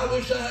took it. I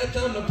wish I had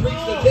time to preach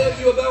to tell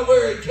you about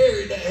where he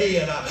carried the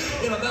head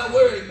and about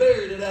where he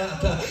buried it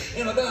out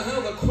and about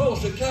how the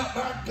cross had got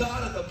my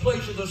God at the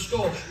place of the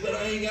skull. But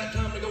I ain't got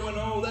time to go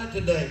into all that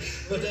today.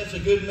 But that's a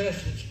good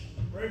message.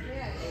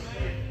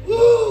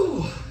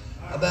 Woo!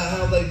 About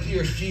how they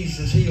pierced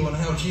Jesus' heel and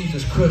how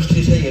Jesus crushed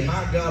his head.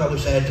 My God, I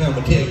wish I had time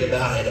to tell you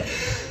about it.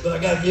 But I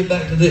got to get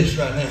back to this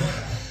right now.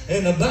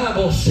 And the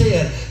Bible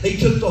said he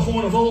took the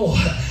horn of oil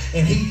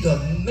and he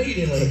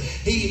immediately,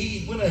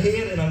 he went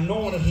ahead and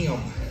anointed him.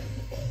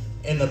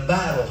 And the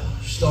battle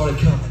started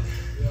coming.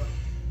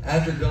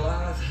 After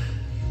Goliath,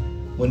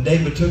 when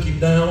David took him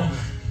down,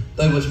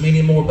 there was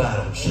many more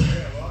battles.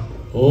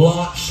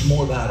 Lots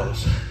more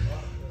battles.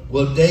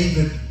 Well,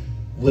 David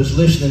was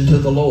listening to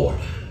the Lord.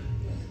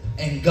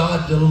 And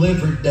God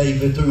delivered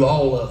David through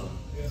all of them.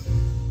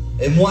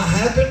 And what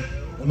happened?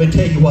 Let me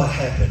tell you what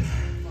happened.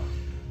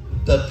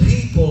 The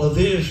people of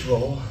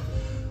Israel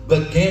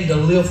began to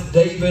lift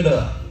David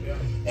up.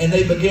 And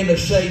they began to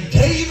say,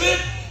 David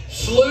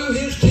slew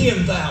his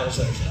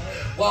 10,000,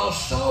 while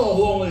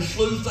Saul only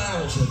slew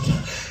thousands.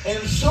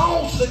 And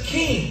Saul's the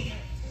king.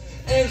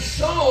 And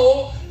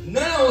Saul,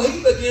 now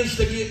he begins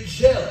to get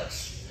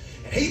jealous.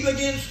 And he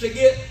begins to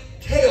get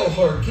tail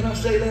hurt. Can I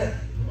say that?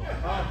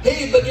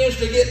 He begins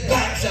to get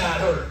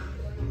backside hurt.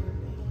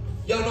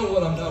 Y'all know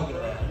what I'm talking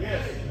about.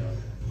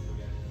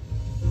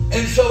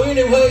 And so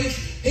anyways,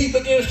 he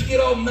begins to get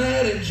all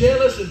mad and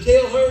jealous and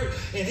tail hurt.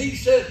 And he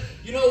said,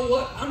 you know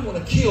what? I'm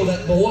going to kill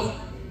that boy.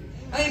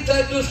 Ain't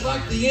that just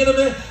like the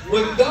enemy?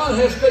 When God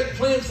has great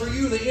plans for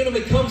you, the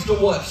enemy comes to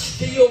what?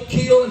 Steal,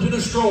 kill, and to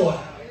destroy.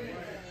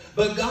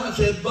 But God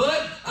said,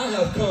 but I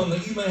have come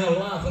that you may have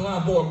life and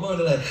life more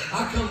abundantly.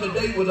 I come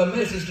today with a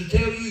message to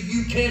tell you,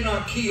 you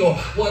cannot kill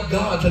what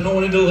God's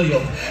anointed to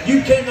live.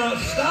 You cannot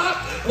stop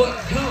what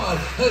God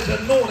has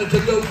anointed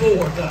to go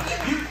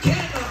forth. You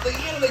cannot, the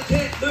enemy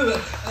can't do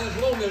it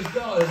as long as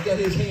God has got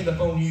his hand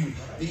upon you.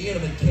 The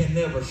enemy can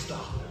never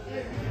stop.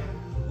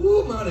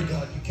 Oh, mighty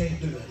God, you can't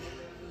do it.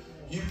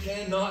 You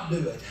cannot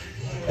do it.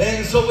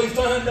 And so we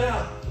find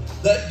out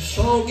that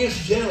Saul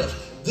gets jealous.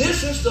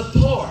 This is the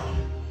part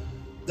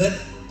that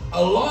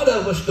a lot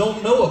of us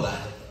don't know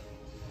about.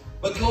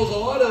 Because a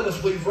lot of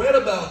us, we've read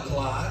about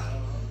Goliath,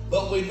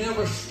 but we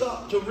never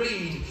stop to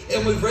read.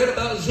 And we've read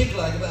about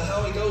Ziklag, about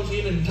how he goes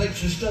in and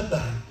takes his stuff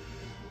back.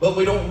 But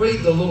we don't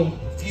read the little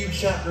few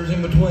chapters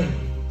in between.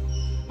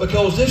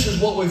 Because this is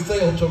what we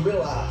fail to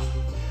realize.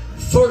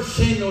 1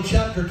 Samuel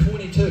chapter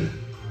 22.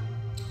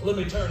 Let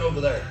me turn over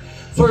there.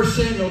 1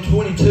 Samuel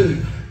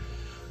 22.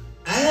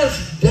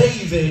 As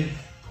David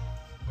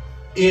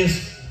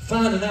is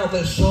finding out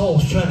that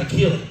Saul's trying to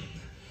kill him,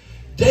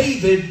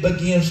 David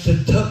begins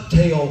to tuck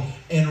tail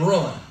and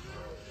run.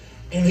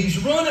 And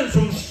he's running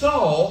from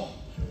Saul,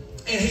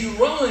 and he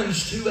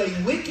runs to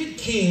a wicked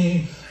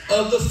king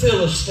of the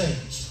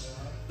Philistines.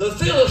 The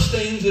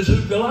Philistines is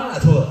who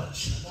Goliath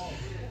was.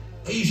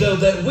 He's of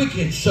that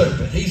wicked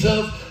serpent. He's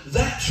of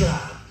that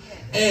tribe.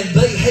 And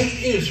they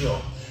hate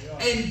Israel.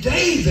 And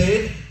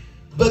David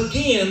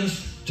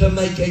begins to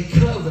make a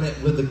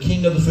covenant with the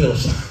king of the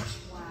Philistines.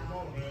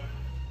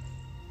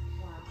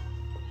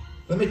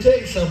 Let me tell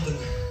you something.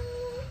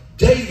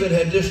 David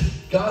had just,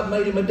 God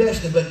made him a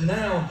destiny, but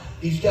now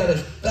he's got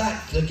his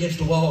back against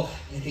the wall,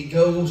 and he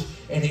goes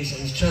and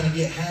he's trying to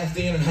get half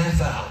in and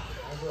half out.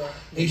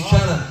 He's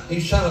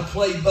trying to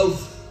play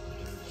both.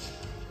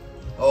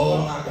 Oh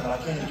my God,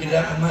 I can't even get it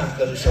out of my mouth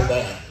because it's so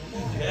bad.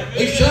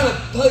 He's trying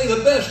to play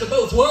the best of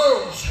both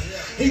worlds.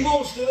 He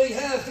wants to be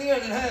half in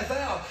and half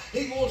out.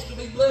 He wants to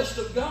be blessed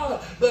of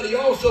God, but he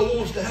also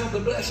wants to have the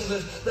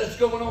blessing that's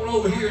going on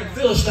over here in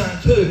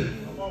Philistine too.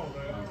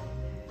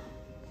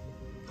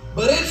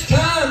 But it's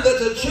time that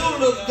the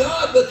children of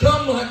God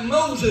become like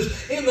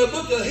Moses in the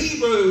book of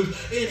Hebrews.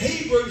 In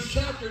Hebrews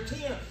chapter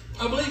 10,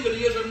 I believe it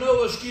is, or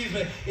no, excuse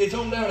me, it's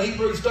on down to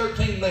Hebrews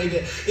 13 maybe.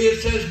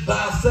 It says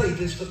by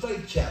faith, it's the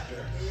faith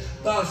chapter.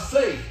 By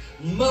faith,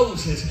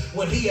 Moses,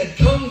 when he had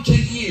come to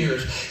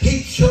years,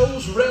 he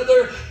chose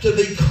rather to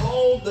be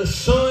called the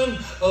son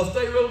of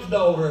Pharaoh's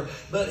daughter,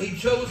 but he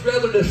chose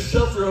rather to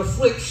suffer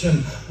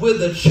affliction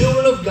with the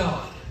children of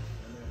God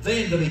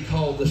than to be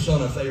called the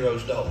son of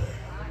Pharaoh's daughter.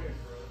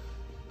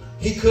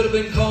 He could have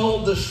been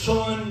called the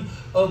son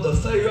of the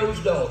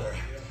Pharaoh's daughter,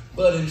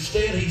 but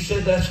instead he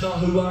said, that's not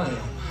who I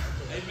am.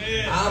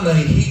 Amen. I'm a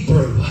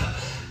Hebrew.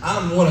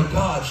 I'm one of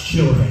God's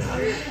children.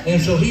 And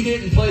so he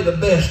didn't play the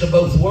best of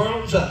both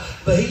worlds,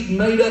 but he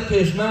made up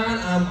his mind,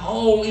 I'm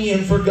all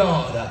in for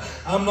God.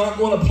 I'm not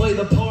going to play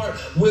the part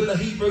when the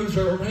Hebrews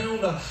are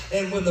around,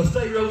 and when the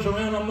Pharaoh's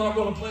around, I'm not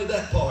going to play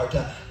that part.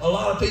 A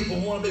lot of people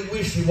want to be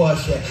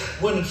wishy-washy.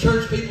 When the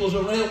church people's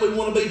around, we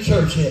want to be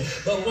churchy.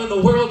 But when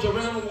the world's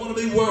around, we want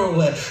to be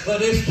worldly.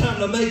 But it's time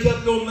to make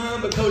up your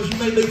mind, because you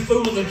may be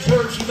fooling the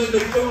church, you may be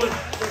fooling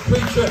the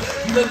preacher,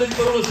 you may be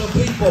fooling some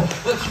people,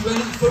 but you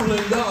ain't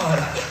fooling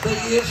God.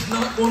 It's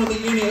not going to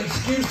be any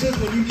excuses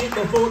when you get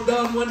before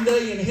God one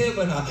day in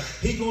heaven.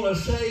 He's going to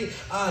say,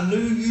 I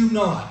knew you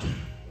not.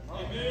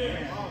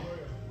 Amen.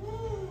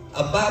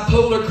 A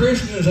bipolar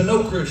Christian is a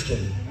no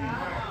Christian.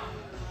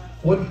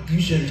 What? You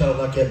shouldn't talk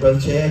like that, Brother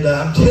Chad.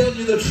 I'm telling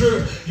you the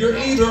truth. You're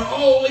either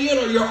all in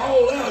or you're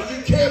all out.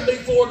 You can't be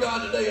for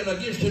God today and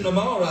against Him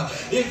tomorrow.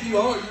 If you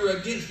are, you're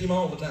against Him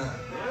all the time.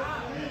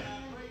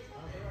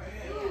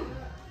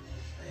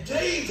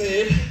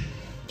 David,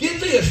 get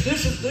this.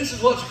 This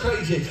is what's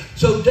crazy.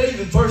 So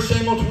David, 1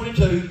 Samuel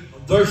 22,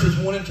 verses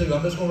 1 and 2.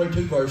 I'm just going to read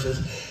 2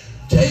 verses.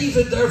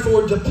 David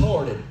therefore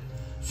departed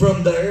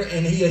from there,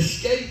 and he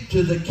escaped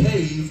to the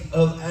cave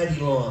of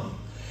Adullam.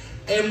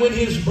 And when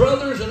his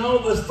brothers and all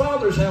of his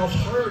father's house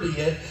heard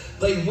it,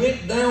 they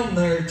went down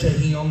there to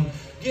him.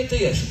 Get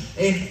this.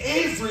 And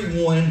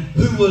everyone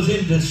who was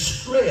in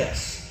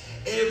distress,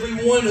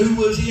 everyone who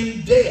was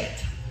in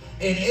debt,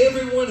 and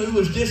everyone who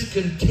was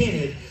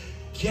discontented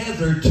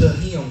gathered to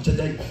him, to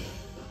David.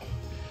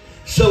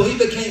 So he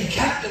became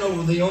captain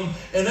over them,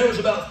 and there was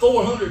about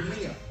 400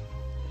 men.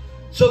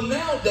 So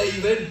now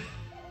David,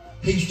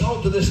 he's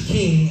talked to this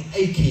king,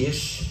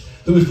 Achish,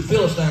 who is the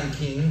Philistine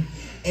king,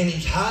 and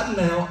he's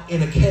hiding out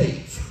in a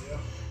cave.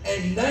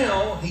 And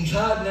now he's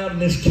hiding out in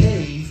this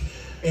cave,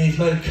 and he's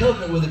made a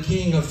covenant with the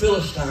king of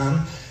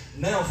Philistine.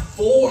 Now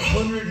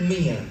 400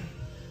 men,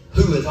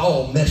 who is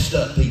all messed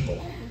up people.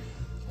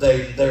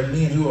 They're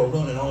men who are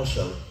running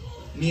also.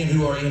 Men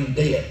who are in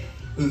debt,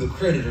 who the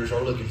creditors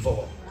are looking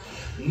for.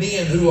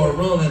 Men who are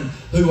running,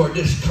 who are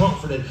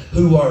discomforted,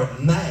 who are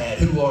mad,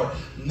 who are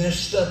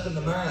messed up in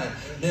the mind.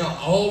 Now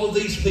all of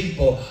these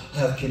people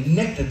have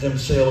connected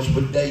themselves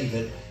with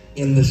David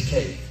in this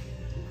cave.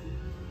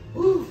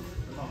 Woo.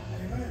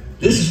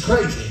 This is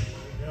crazy.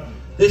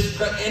 This is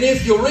crazy. And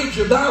if you read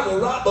your Bible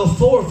right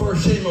before 1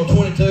 Samuel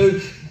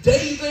 22,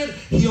 David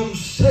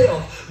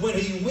himself, when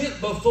he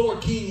went before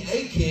King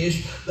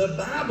Achish, the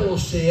Bible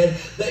said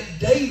that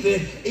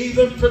David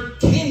even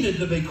pretended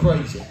to be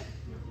crazy.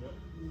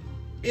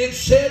 It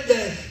said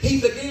that he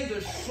began to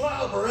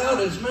slobber out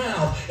his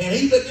mouth, and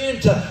he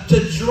began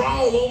to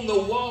draw on the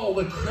wall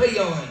with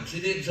crayons.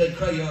 It didn't say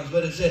crayons,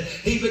 but it said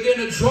he began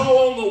to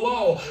draw on the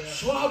wall,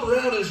 slobber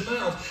out his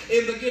mouth,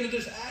 and began to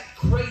just act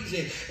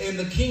crazy. And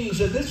the king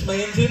said, this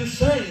man's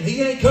insane.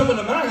 He ain't coming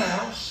to my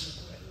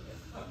house.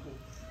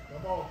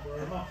 Come on,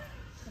 bro.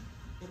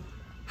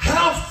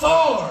 How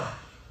far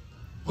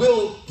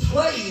will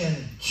playing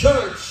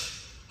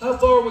church, how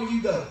far will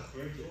you go?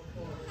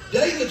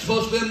 David's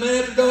supposed to be a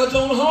man after God's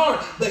own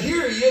heart. But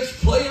here he is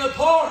playing a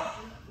part.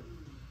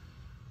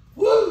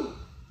 Woo!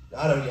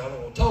 Y'all don't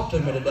want to talk to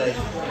me today.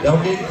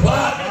 Y'all get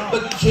quiet.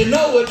 But you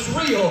know it's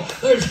real.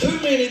 There's too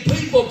many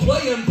people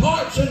playing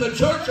parts in the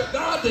church of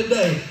God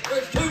today.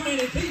 There's too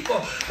many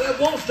people that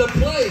wants to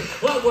play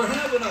like we're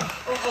having a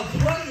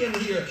play in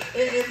here.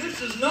 And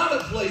this is not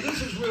a play.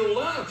 This is real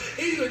life.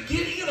 Either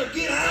get in or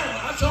get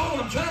out. That's all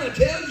I'm trying to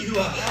tell you.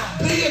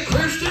 Be a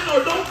Christian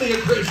or don't be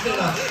a Christian.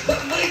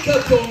 But make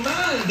up your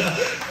mind.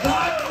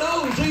 God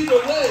knows either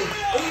way.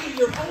 Either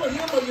you're for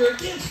him or you're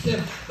against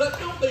him. But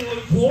don't be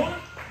lukewarm.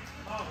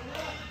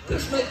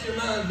 Just make your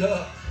mind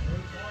up.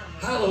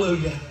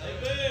 Hallelujah.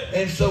 Amen.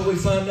 And so we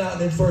find out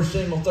in 1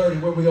 Samuel 30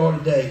 where we are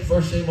today.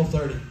 1 Samuel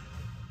 30.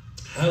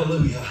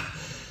 Hallelujah.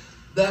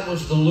 That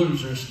was the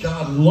losers.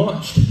 God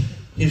launched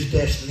his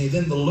destiny.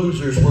 Then the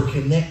losers were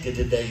connected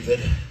to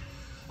David.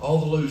 All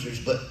the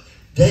losers. But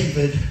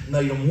David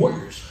made them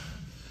warriors.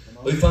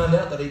 We find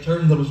out that he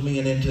turned those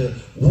men into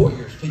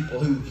warriors. People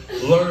who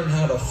learn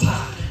how to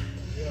fight.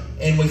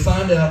 And we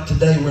find out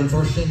today we're in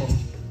 1 Samuel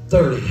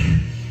 30.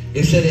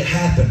 It said it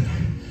happened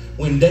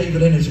when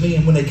David and his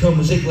men, when they come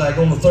to Ziklag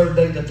on the third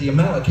day, that the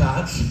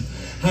Amalekites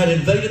had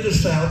invaded the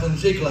south in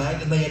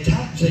Ziklag, and they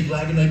attacked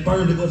Ziklag and they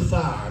burned it with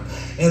fire.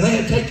 And they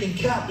had taken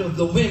captive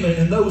the women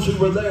and those who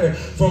were there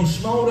from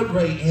small to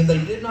great, and they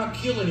did not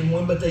kill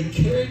anyone, but they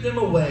carried them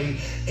away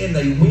and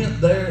they went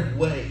their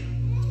way.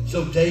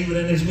 So David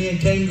and his men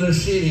came to the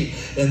city,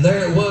 and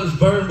there it was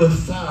burned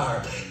with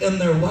fire. And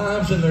their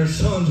wives and their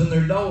sons and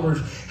their daughters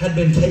had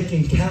been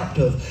taken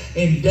captive.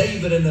 And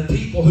David and the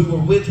people who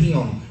were with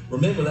him,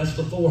 remember that's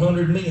the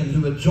 400 men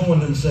who had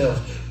joined themselves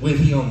with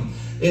him.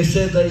 It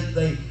said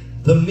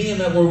the men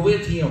that were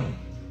with him,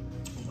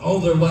 all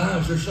their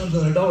wives, their sons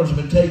and their daughters had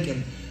been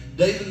taken.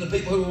 David and the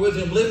people who were with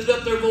him lifted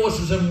up their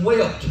voices and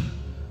wept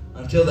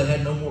until they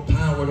had no more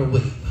power to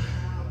weep.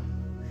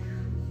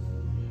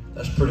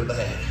 That's pretty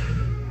bad.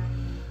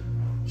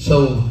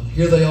 So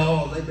here they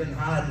are, they've been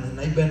hiding and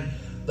they've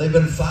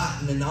been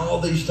fighting and all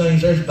these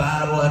things. There's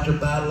battle after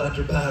battle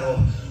after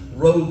battle,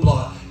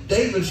 roadblock.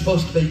 David's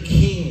supposed to be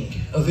king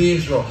of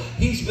Israel.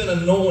 He's been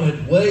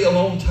anointed way a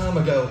long time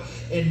ago.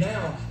 And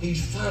now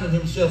he's finding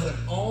himself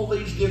in all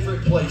these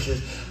different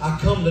places. I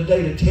come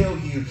today to tell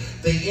you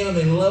the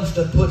enemy loves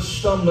to put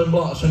stumbling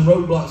blocks and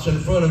roadblocks in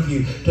front of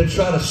you to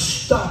try to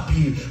stop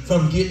you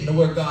from getting to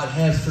where God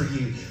has for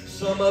you.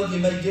 Some of you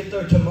may get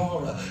there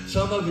tomorrow.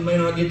 Some of you may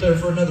not get there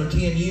for another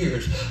 10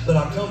 years. But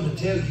I come to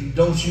tell you,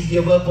 don't you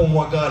give up on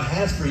what God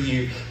has for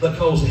you,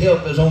 because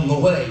help is on the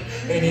way.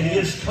 And it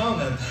is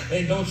coming.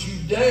 And don't you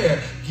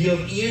dare give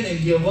in and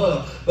give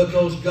up,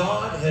 because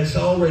God has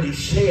already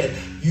said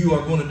you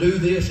are going to do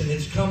this, and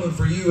it's coming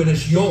for you, and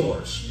it's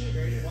yours.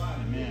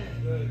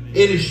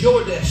 It is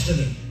your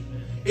destiny.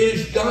 It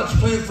is God's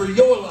plan for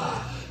your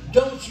life.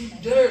 Don't you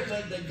dare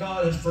think that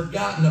God has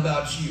forgotten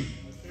about you.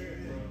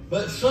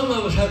 But some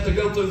of us have to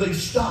go through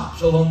these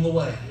stops along the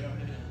way,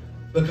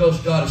 because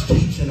God is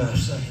teaching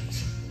us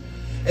things.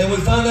 And we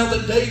find out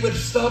that David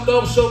stopped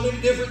off so many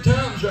different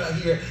times right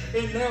here.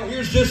 And now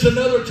here's just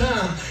another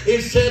time.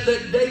 It said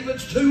that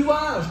David's 2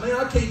 wives. Man,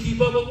 I can't keep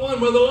up with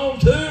one, let alone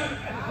 2.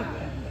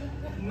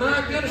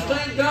 My goodness,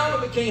 thank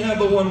God we can't have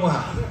but one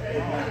wife.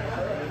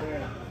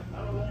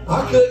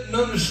 I couldn't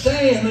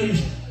understand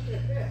these.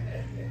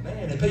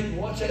 Man, the people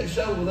watch that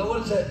show with,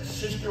 what is that,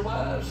 Sister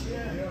Wives?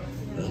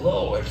 The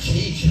Lord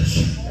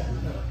Jesus.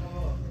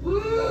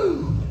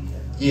 Woo!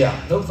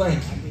 Yeah, no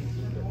thank you.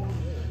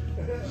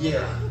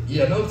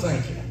 Yeah, no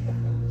thank you.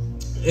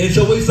 And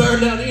so we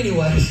found out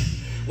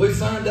anyways. We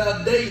find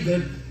out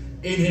David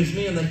and his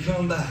men, they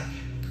come back.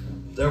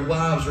 Their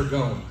wives are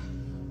gone.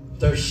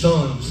 Their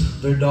sons,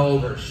 their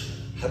daughters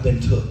have been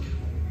took.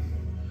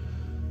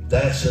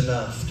 That's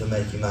enough to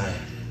make you mad.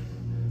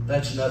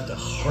 That's enough to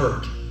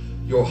hurt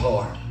your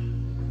heart.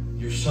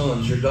 Your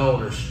sons, your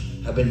daughters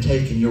have been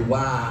taken. Your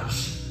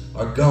wives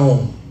are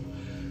gone.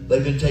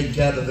 They've been taken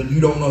captive and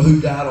you don't know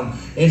who got them.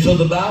 And so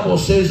the Bible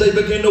says they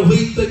begin to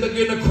weep, they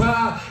begin to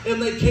cry,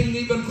 and they can't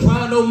even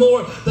cry no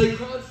more. They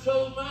cried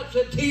so much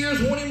that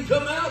tears won't even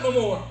come out no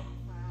more.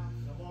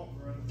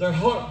 They're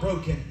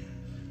heartbroken.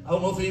 I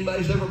don't know if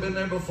anybody's ever been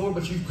there before,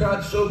 but you've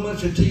cried so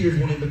much that tears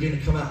won't even begin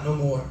to come out no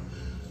more.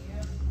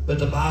 But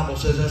the Bible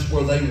says that's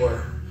where they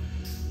were.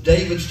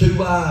 David's two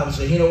wives,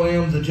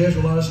 Ahinoam, the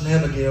Jezreelitess, and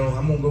Abigail,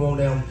 I'm going to go on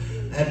down,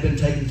 had been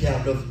taken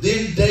captive.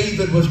 Then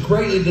David was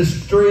greatly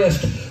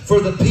distressed, for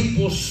the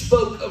people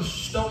spoke of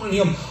stoning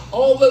him.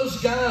 All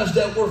those guys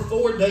that were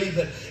for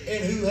David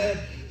and who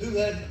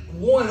had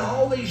won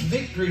all these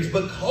victories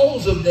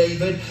because of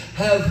David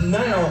have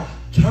now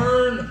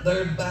turned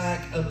their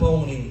back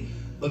upon him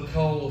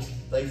because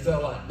they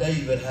felt like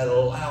David had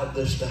allowed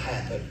this to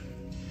happen.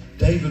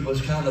 David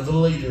was kind of the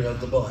leader of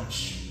the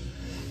bunch.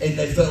 And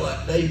they felt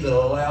like David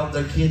allowed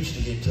their kids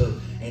to get took.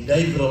 And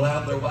David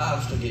allowed their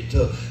wives to get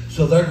took.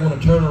 So they're going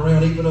to turn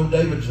around, even though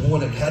David's the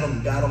one that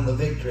got them the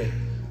victory.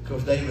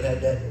 Because David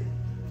had that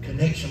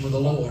connection with the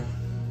Lord.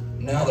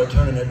 Now they're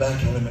turning their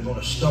back on him and going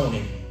to stone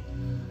him.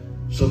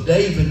 So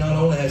David, not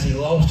only has he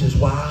lost his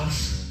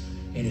wives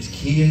and his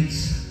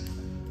kids,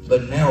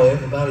 but now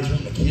everybody's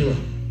wanting to kill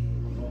him.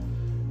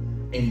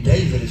 And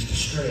David is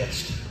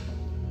distressed.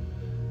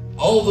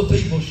 All the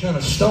people are trying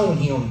to stone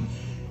him.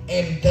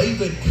 And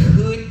David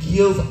could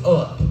give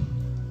up.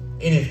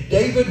 And if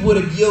David would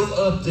have given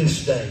up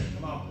this day,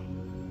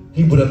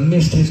 he would have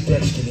missed his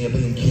destiny of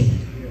being king.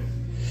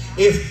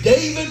 If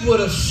David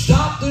would have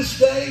stopped this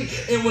day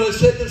and would have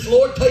said, "This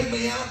Lord, take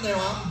me out now,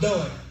 I'm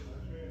done."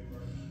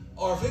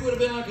 Or if he would have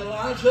been like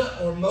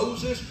Elijah or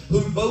Moses,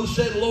 who both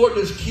said, "Lord,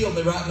 just kill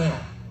me right now.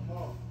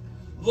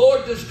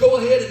 Lord, just go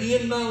ahead and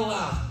end my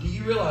life." Do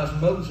you realize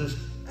Moses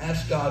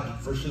asked God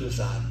for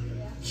suicide?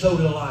 So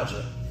did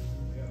Elijah.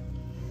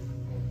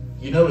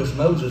 You notice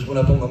Moses went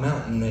up on the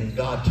mountain and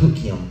God took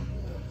him.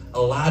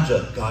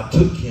 Elijah, God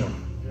took him.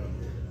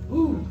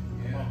 Woo.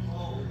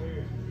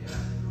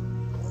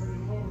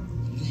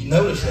 You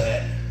notice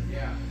that?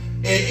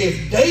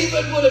 If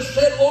David would have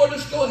said, "Lord,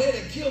 just go ahead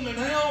and kill me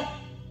now,"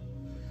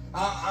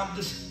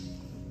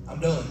 I'm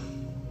done.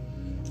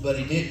 But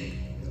he didn't.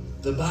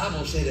 The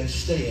Bible said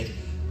instead,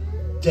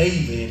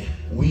 David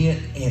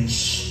went and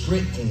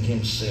strengthened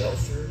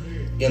himself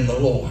in the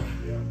Lord.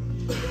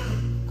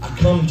 I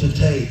come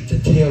today to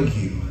tell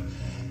you,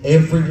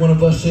 every one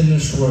of us in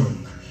this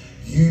room,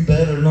 you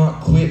better not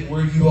quit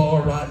where you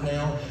are right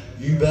now.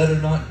 You better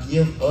not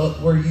give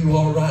up where you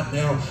are right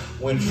now.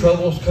 When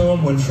troubles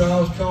come, when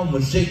trials come,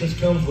 when sickness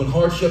comes, when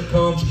hardship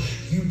comes,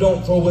 you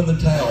don't throw in the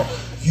towel.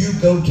 You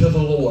go to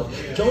the Lord.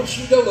 Don't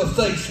you go to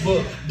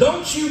Facebook.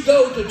 Don't you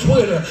go to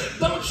Twitter.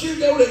 Don't you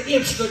go to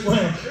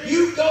Instagram.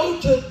 You go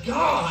to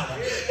God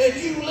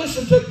and you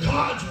listen to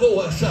God's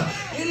voice.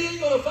 You ain't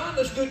going to find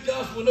this good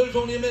gospel news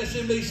on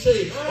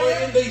MSNBC or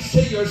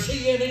NBC or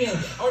CNN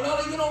or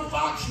not even on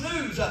Fox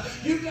News.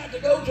 You got to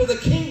go to the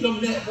Kingdom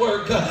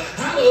Network.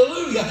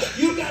 Hallelujah.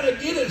 You got to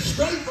get it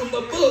straight from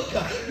the book.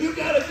 You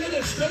got to get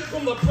it straight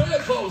from the prayer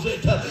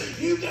closet.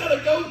 You got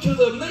to go to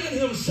the man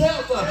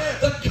himself,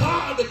 the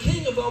God, the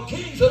King of all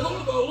kings, the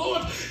Lord of all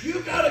lords.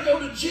 You got to go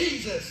to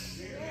Jesus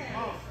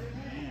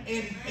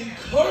and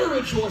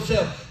encourage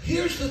yourself.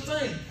 Here's the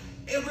thing.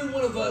 Every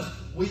one of us,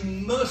 we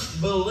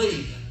must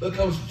believe,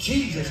 because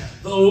Jesus,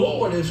 the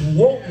Lord, is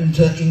wanting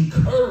to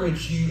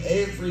encourage you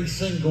every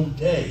single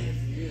day.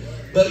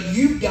 But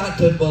you've got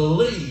to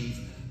believe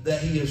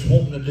that He is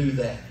wanting to do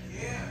that.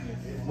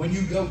 When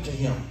you go to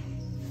Him,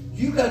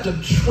 you got to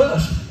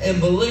trust and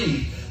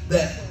believe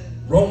that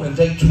Romans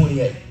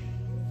 8:28.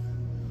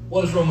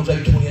 What does Romans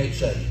 8:28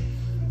 say?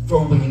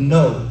 For we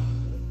know,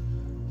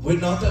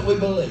 not that we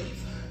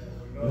believe,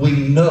 we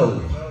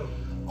know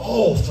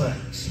all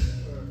things.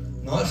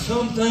 Not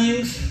some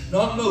things,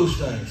 not most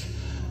things.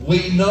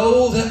 We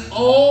know that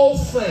all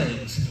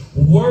things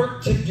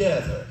work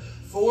together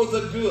for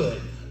the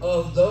good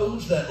of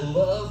those that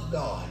love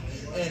God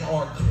and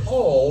are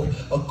called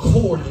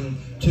according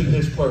to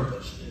His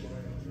purpose.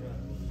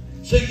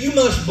 See, you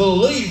must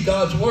believe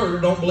God's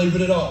word, don't believe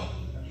it at all.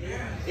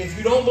 If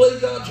you don't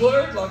believe God's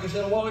word, like I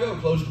said a while ago,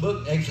 close the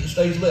book, exit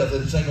stage left.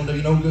 This ain't going to do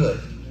you no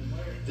good.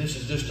 This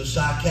is just a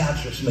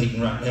psychiatrist meeting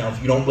right now if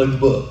you don't believe the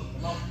book.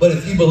 But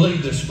if you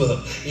believe this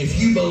book,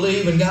 if you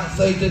believe and got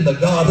faith in the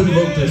God who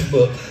wrote this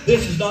book,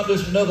 this is not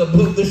just another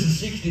book. This is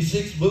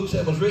 66 books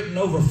that was written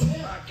over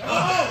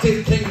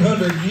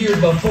 1,500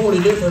 years by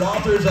 40 different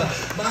authors.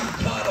 My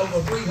God, over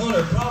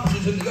 300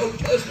 prophecies in the Old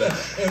Testament.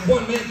 And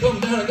one man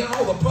comes down and got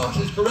all the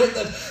prophecies correct.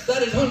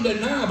 That is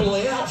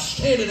undeniably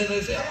outstanding. And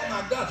they say, oh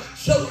my God,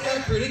 so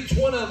accurate, each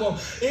one of them.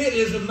 It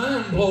is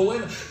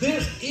mind-blowing.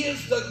 This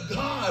is the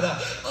God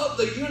of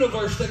the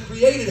universe that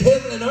created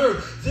heaven and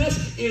earth.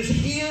 This is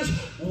His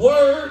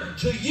word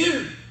to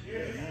you.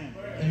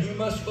 And you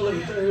must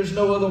believe there is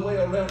no other way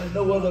around it.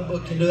 No other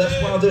book can do.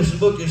 That's why this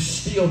book is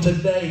still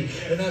today.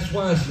 And that's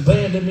why it's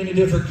banned in many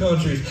different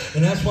countries.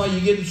 And that's why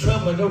you get in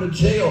trouble and go to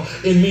jail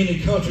in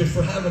many countries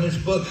for having this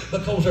book.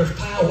 Because there's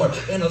power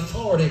and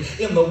authority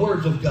in the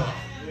words of God.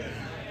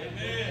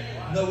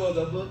 No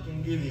other book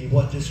can give you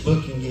what this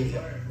book can give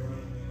you.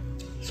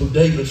 So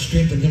David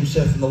strengthened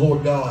himself in the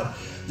Lord God.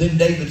 Then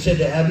David said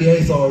to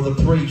Abiathar the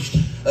priest,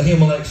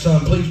 Ahimelech's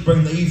son, please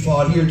bring the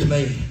ephod here to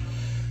me.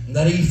 And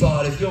that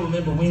ephod, if you'll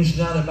remember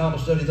Wednesday night in Bible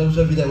study, those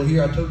of you that were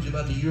here, I told you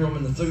about the Urim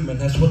and the Thummim.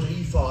 That's what the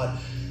ephod,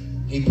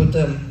 he put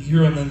them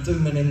Urim and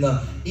Thummim in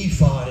the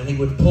ephod, and he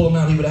would pull them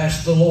out. He would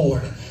ask the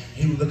Lord.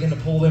 He would begin to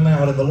pull them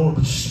out, and the Lord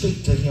would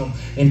speak to him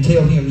and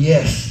tell him,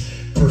 yes,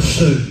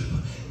 pursue,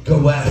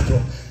 go after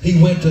him.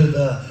 He went to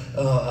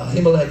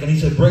Ahimelech, and he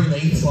said, bring the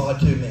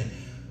ephod to me.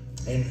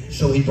 And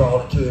so he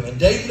brought it to him. And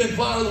David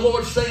inquired of the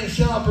Lord, saying,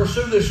 shall I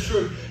pursue this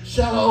troop?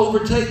 Shall I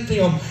overtake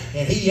them?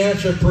 And he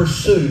answered,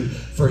 pursue,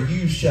 for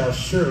you shall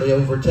surely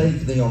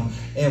overtake them.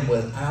 And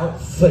without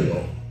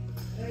fail,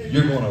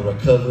 you're going to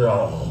recover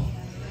all.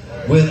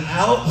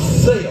 Without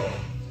fail,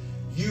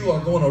 you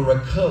are going to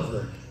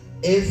recover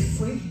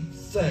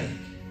everything.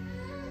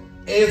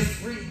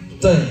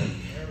 Everything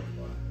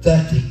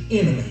that the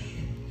enemy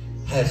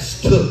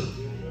has took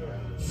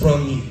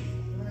from you.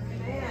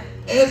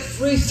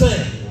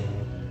 Everything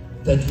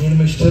that the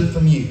enemies took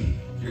from you,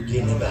 you're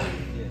getting it back.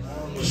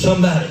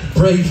 Somebody,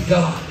 praise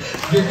God.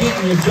 You're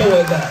getting your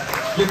joy back.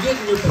 You're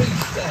getting your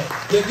peace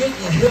back. You're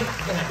getting your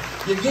health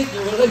back. You're getting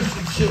your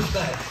relationships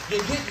back.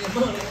 You're getting your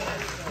money back.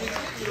 You're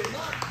getting your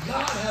life.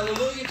 God,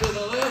 hallelujah to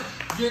the Lamb.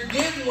 You're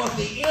getting what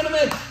the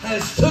enemy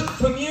has took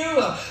from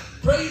you.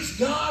 Praise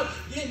God.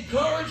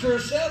 Encourage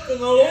yourself in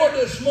the Lord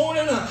this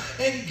morning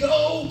and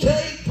go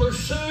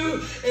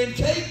pursue and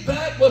take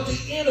back what the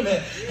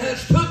enemy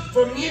has took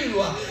from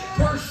you.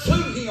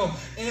 Pursue him,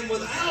 and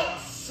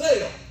without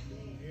fail,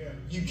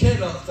 you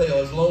cannot fail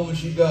as long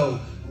as you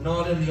go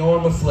not in the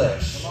arm of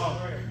flesh.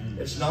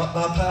 It's not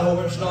by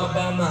power, it's not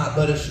by might,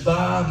 but it's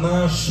by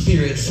my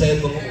spirit,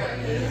 said the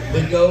Lord.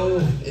 We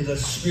go in the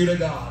Spirit of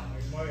God.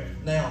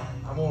 Now,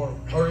 I'm going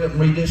to hurry up and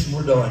read this and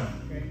we're done.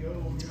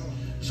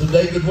 So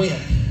David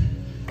went,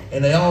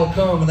 and they all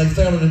come, and they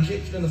found an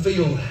Egyptian in the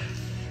field,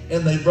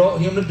 and they brought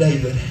him to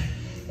David,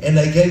 and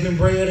they gave him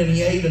bread, and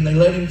he ate, and they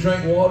let him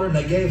drink water, and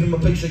they gave him a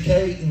piece of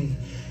cake, and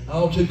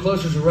all 2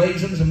 clusters of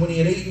raisins. And when he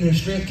had eaten, his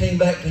strength came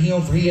back to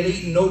him, for he had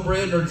eaten no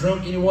bread nor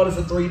drunk any water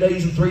for 3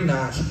 days and 3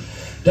 nights.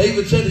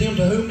 David said to him,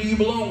 to whom do you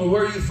belong, and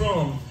where are you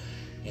from?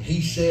 And he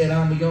said,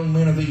 I'm a young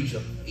man of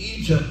Egypt.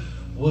 Egypt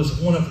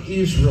was one of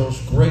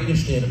Israel's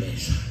greatest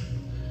enemies.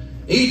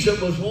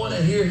 Egypt was one,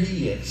 and here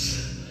he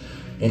is.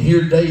 And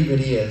here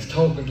David is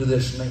talking to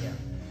this man.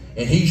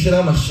 And he said,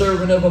 I'm a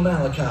servant of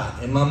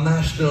Amalekite, and my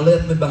master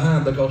left me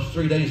behind because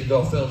 3 days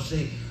ago I fell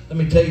sick. Let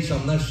me tell you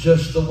something. That's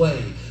just the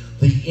way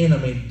the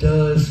enemy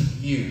does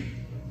you.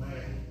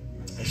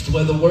 It's the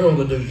way the world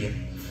will do you.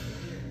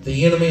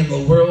 The enemy in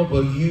the world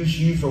will use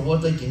you for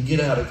what they can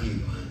get out of you.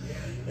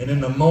 And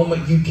in the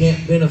moment you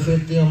can't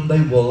benefit them,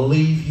 they will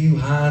leave you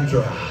high and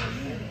dry.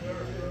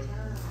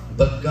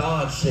 But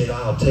God said,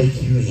 I'll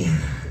take you in.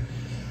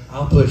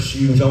 I'll put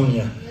shoes on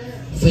your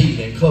feet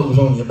and clothes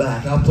on your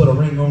back. I'll put a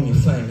ring on your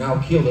finger.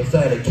 I'll kill the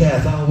fatted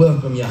calf. I'll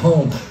welcome you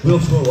home. We'll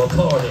throw a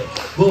party.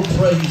 We'll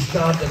praise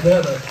God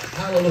together.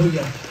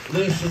 Hallelujah.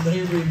 Listen,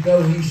 here we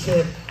go. He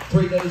said,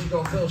 3 days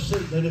ago I fell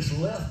sick. They just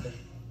left me.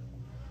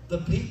 The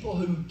people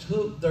who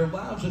took their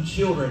wives and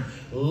children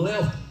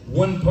left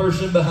one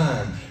person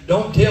behind.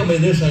 Don't tell me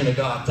this ain't a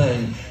God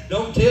thing.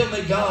 Don't tell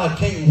me God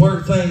can't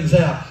work things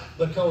out,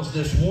 because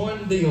this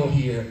one deal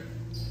here,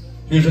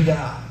 here's a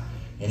guy.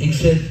 And he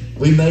said,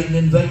 we made an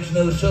invasion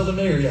of the southern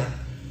area.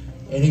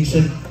 And he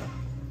said,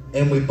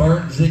 and we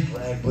burnt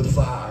Ziklag with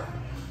fire.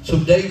 So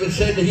David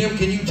said to him,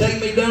 can you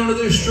take me down to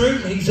this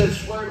troop? And he said,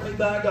 swear to me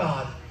by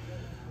God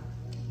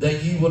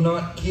that you will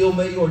not kill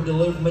me or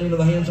deliver me into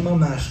the hands of my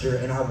master,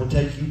 and I will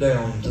take you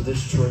down to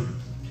this troop.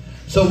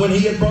 So when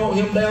he had brought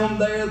him down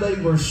there, they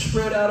were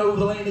spread out over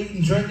the land,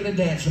 eating, drinking, and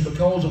dancing,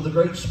 because of the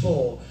great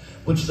spoil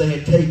which they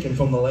had taken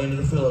from the land of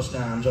the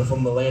Philistines, or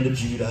from the land of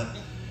Judah.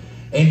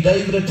 And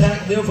David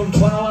attacked them from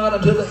twilight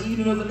until the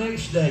evening of the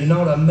next day.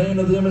 Not a man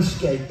of them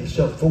escaped,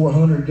 except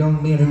 400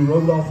 young men who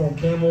rode off on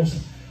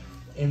camels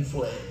and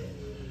fled.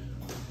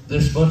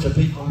 This bunch of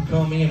people who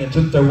come in and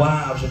took their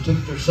wives and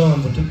took their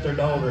sons and took their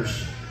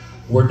daughters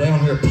were down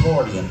here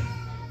partying.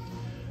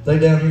 They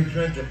down here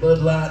drinking Bud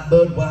Light,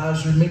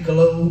 Budweiser,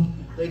 Michelob,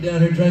 They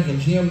down here drinking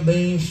Jim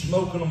Beam,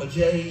 smoking on a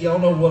J. Y'all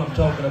know what I'm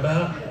talking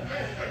about.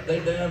 They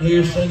down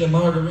here singing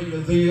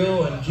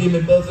Margaritaville and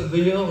Jimmy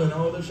Buffettville and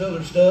all this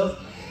other stuff.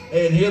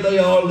 And here they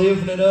are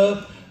living it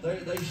up.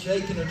 They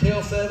shaking their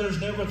tail feathers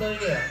and everything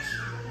else.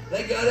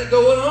 They got it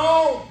going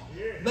on.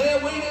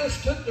 Man, we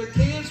just took their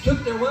kids,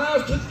 took their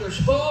wives, took their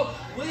spoil.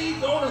 We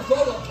gonna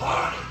throw the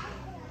party.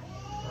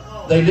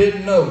 They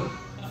didn't know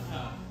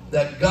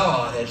that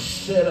God had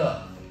set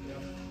up.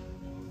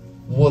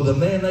 Well, the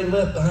man they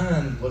left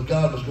behind, was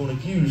God was going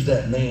to use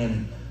that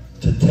man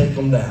to take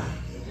them down.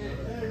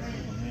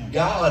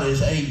 God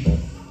is able.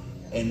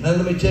 And now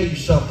let me tell you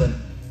something.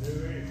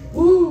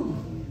 Woo!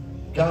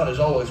 God is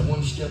always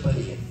one step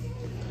ahead.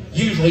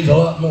 Usually he's a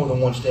lot more than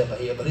one step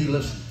ahead, but he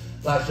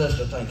likes us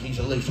to think he's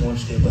at least one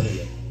step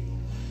ahead.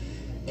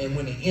 And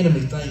when the enemy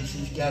thinks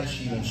he's got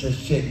you and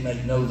says,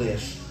 checkmate, know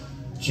this,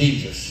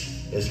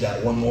 Jesus has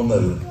got one more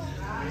move.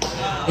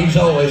 He's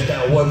always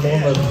got one more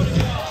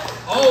move.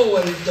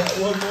 Always got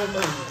one more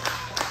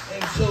move.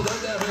 And so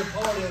they're down here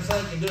partying,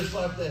 thinking just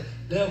like the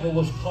devil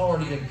was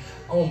partying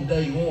on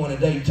day 1 and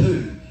day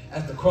 2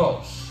 at the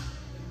cross.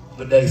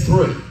 But day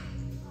 3,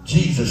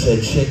 Jesus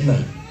said,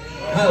 checkmate.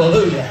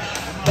 Hallelujah.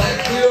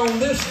 Back here on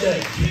this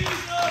day,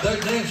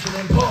 they're dancing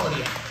and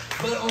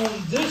partying. But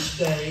on this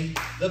day,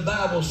 the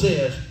Bible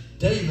says,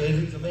 David,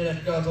 who's a man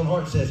after God's own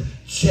heart, says,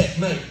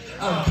 checkmate.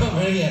 I'm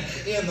coming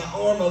in the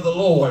arm of the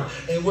Lord,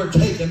 and we're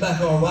taking back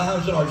our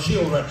wives and our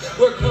children.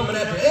 We're coming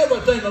after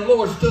everything the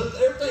Lord's took,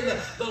 everything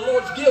that the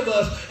Lord's give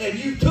us, and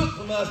you took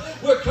from us.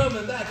 We're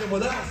coming back, and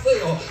without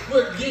fail,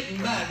 we're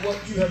getting back what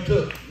you have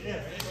took.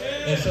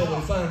 And so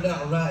we find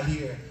out right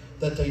here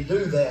that they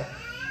do that,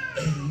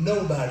 and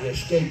nobody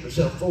escaped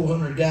except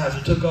 400 guys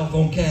that took off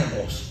on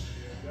camels.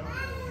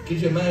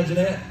 Could you imagine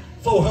that?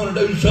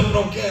 400 dudes jumping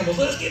on camels.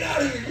 Let's get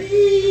out of here.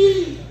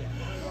 Yee!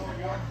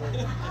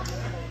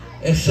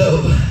 And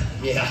so,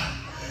 yeah.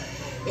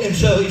 And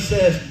so he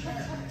says,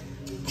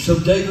 so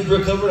David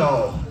recovered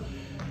all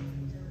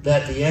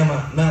that the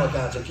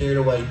Amalekites had carried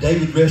away.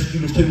 David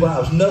rescued his 2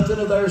 wives. Nothing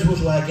of theirs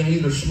was lacking,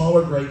 either small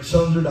or great,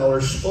 sons or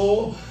daughters,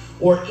 spoil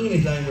or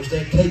anything which they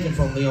had taken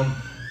from them.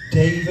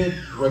 David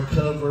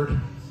recovered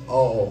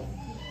all.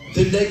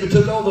 Then David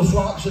took all the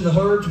flocks and the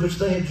herds which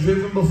they had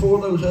driven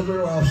before those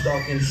other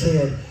livestock and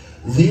said,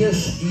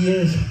 this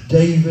is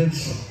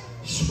David's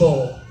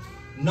spoil.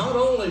 Not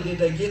only did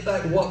they get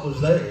back what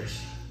was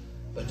theirs,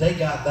 but they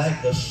got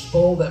back the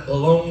spoil that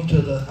belonged to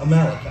the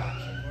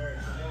Amalekites.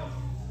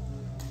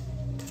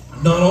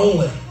 Not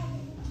only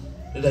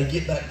did they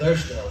get back their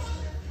stuff,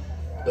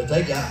 but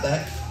they got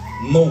back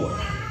more.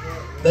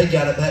 They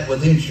got it back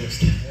with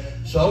interest.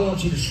 So I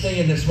want you to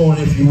stand this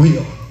morning, if you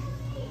will,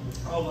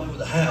 all over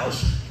the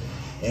house.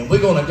 And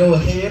we're going to go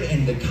ahead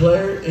and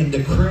declare and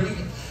decree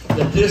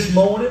that this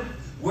morning,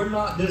 we're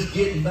not just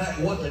getting back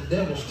what the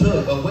devil's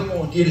took, but we're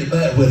going to get it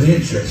back with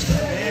interest.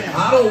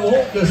 I don't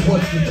want just what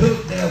you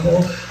took,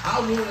 devil. I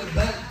want it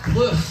back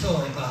plus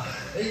some.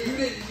 You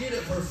didn't get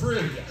it for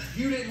free.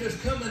 You didn't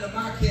just come into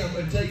my camp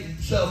and take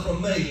stuff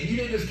from me. You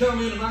didn't just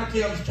come into my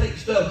camp and take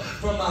stuff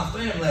from my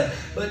family.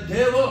 But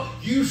devil,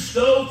 you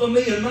stole from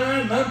me and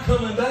mine, and I'm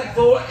coming back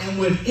for it, and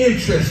with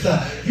interest.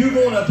 You're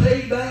going to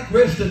pay back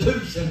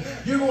restitution.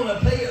 You're going to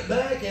pay it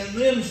back and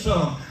then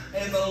some.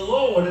 And the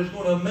Lord is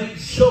going to make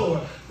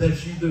sure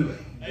that you do it.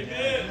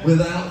 Amen.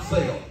 Without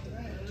fail.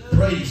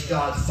 Praise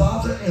God.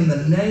 Father, in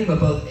the name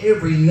above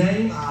every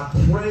name, I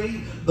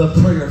pray the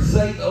prayer of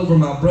faith over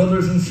my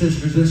brothers and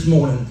sisters this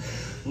morning.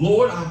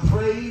 Lord, I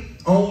pray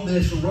on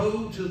this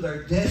road to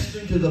their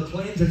destiny, to the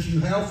plans that you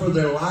have for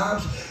their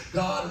lives.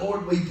 God,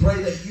 Lord, we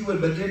pray that you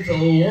would begin to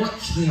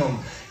launch them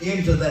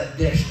into that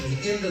destiny,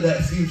 into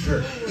that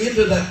future,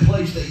 into that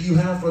place that you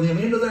have for them,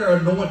 into their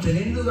anointing,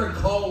 into their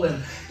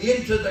calling,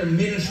 into their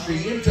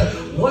ministry, into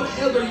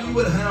whatever you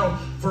would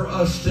have for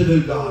us to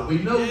do, God. We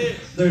know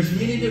there's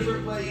many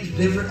different ways,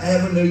 different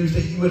avenues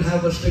that you would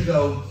have us to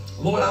go.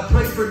 Lord, I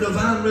pray for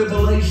divine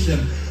revelation,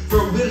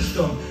 for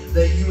wisdom,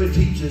 that you would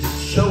teach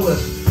us, show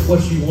us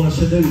what you want us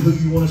to do, who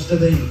you want us to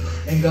be.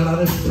 And God,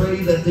 I just pray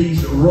that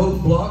these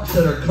roadblocks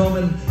that are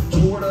coming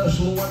toward us,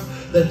 Lord,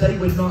 that they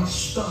would not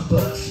stop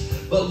us.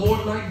 But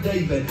Lord, like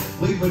David,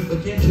 we would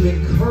begin to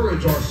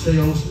encourage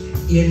ourselves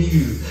in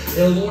you.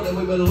 And Lord, that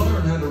we would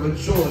learn how to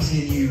rejoice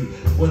in you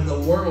when the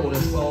world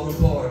is falling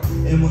apart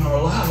and when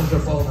our lives are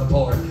falling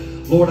apart.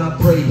 Lord, I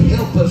pray,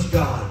 help us,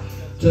 God,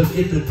 to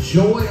get the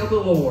joy of the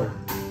Lord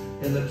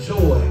and the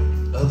joy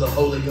of the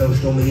Holy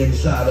Ghost on the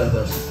inside of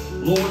us.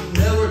 Lord,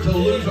 never to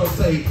lose our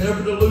faith,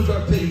 never to lose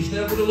our peace,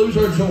 never to lose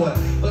our joy.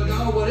 But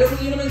God, whatever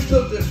the enemies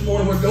took this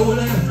morning, we're going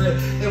after it,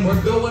 and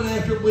we're going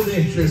after it with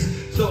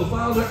interest. So,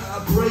 Father,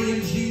 I pray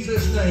in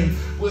Jesus' name,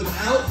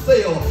 without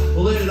fail,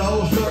 let it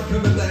all start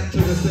coming back to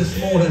us this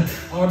morning.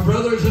 Our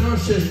brothers and our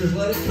sisters,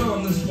 let it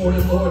come this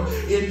morning, Lord,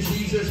 in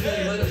Jesus'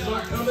 name. Let it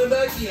start coming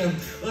back in.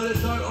 Let it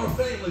start, our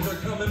families are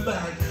coming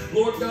back.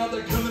 Lord God,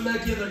 they're coming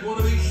back in. They're going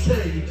to be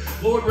saved.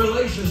 Lord,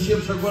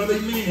 relationships are going to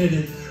be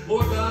mended.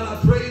 Lord God,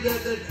 I pray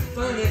that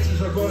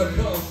finances are going to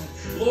come.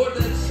 Lord,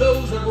 that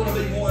souls are going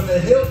to be won.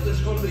 That health is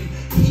going to be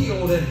healed.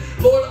 healed, and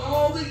Lord,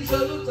 all these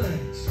other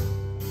things.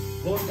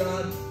 Lord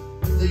God,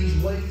 these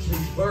weights,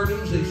 these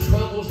burdens, these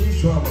troubles,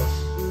 these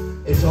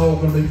traumas, it's all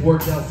going to be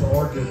worked out for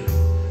our good.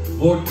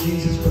 Lord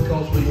Jesus,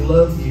 because we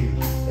love you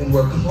and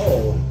we're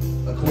called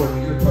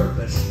according to your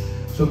purpose.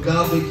 So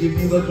God, we give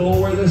you the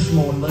glory this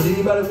morning. Let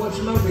anybody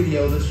watching my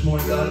video this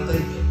morning, God, if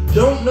they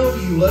don't know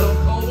you, let them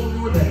call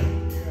on your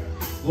name.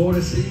 Lord,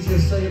 it's easy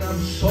to say, I'm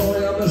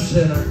sorry, I'm a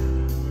sinner,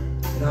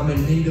 and I'm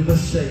in need of a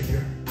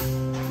Savior.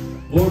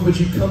 Lord, would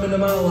you come into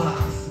my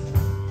life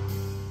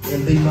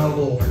and be my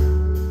Lord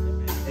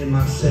and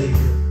my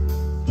Savior?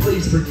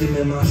 Please forgive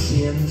me my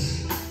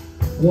sins.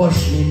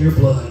 Wash me in your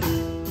blood.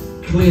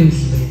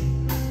 Cleanse me.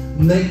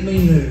 Make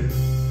me new.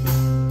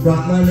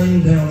 Write my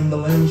name down in the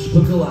Lamb's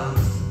Book of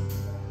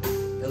Life.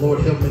 And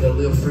Lord, help me to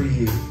live for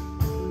you.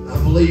 I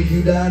believe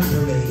you died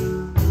for me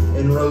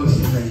and rose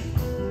for me.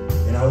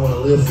 And I want to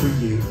live for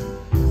you.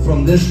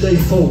 From this day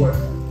forward,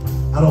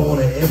 I don't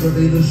want to ever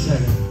be the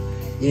same.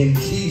 In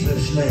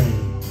Jesus'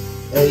 name,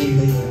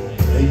 amen.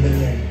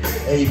 Amen.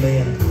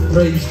 Amen.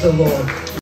 Praise the Lord.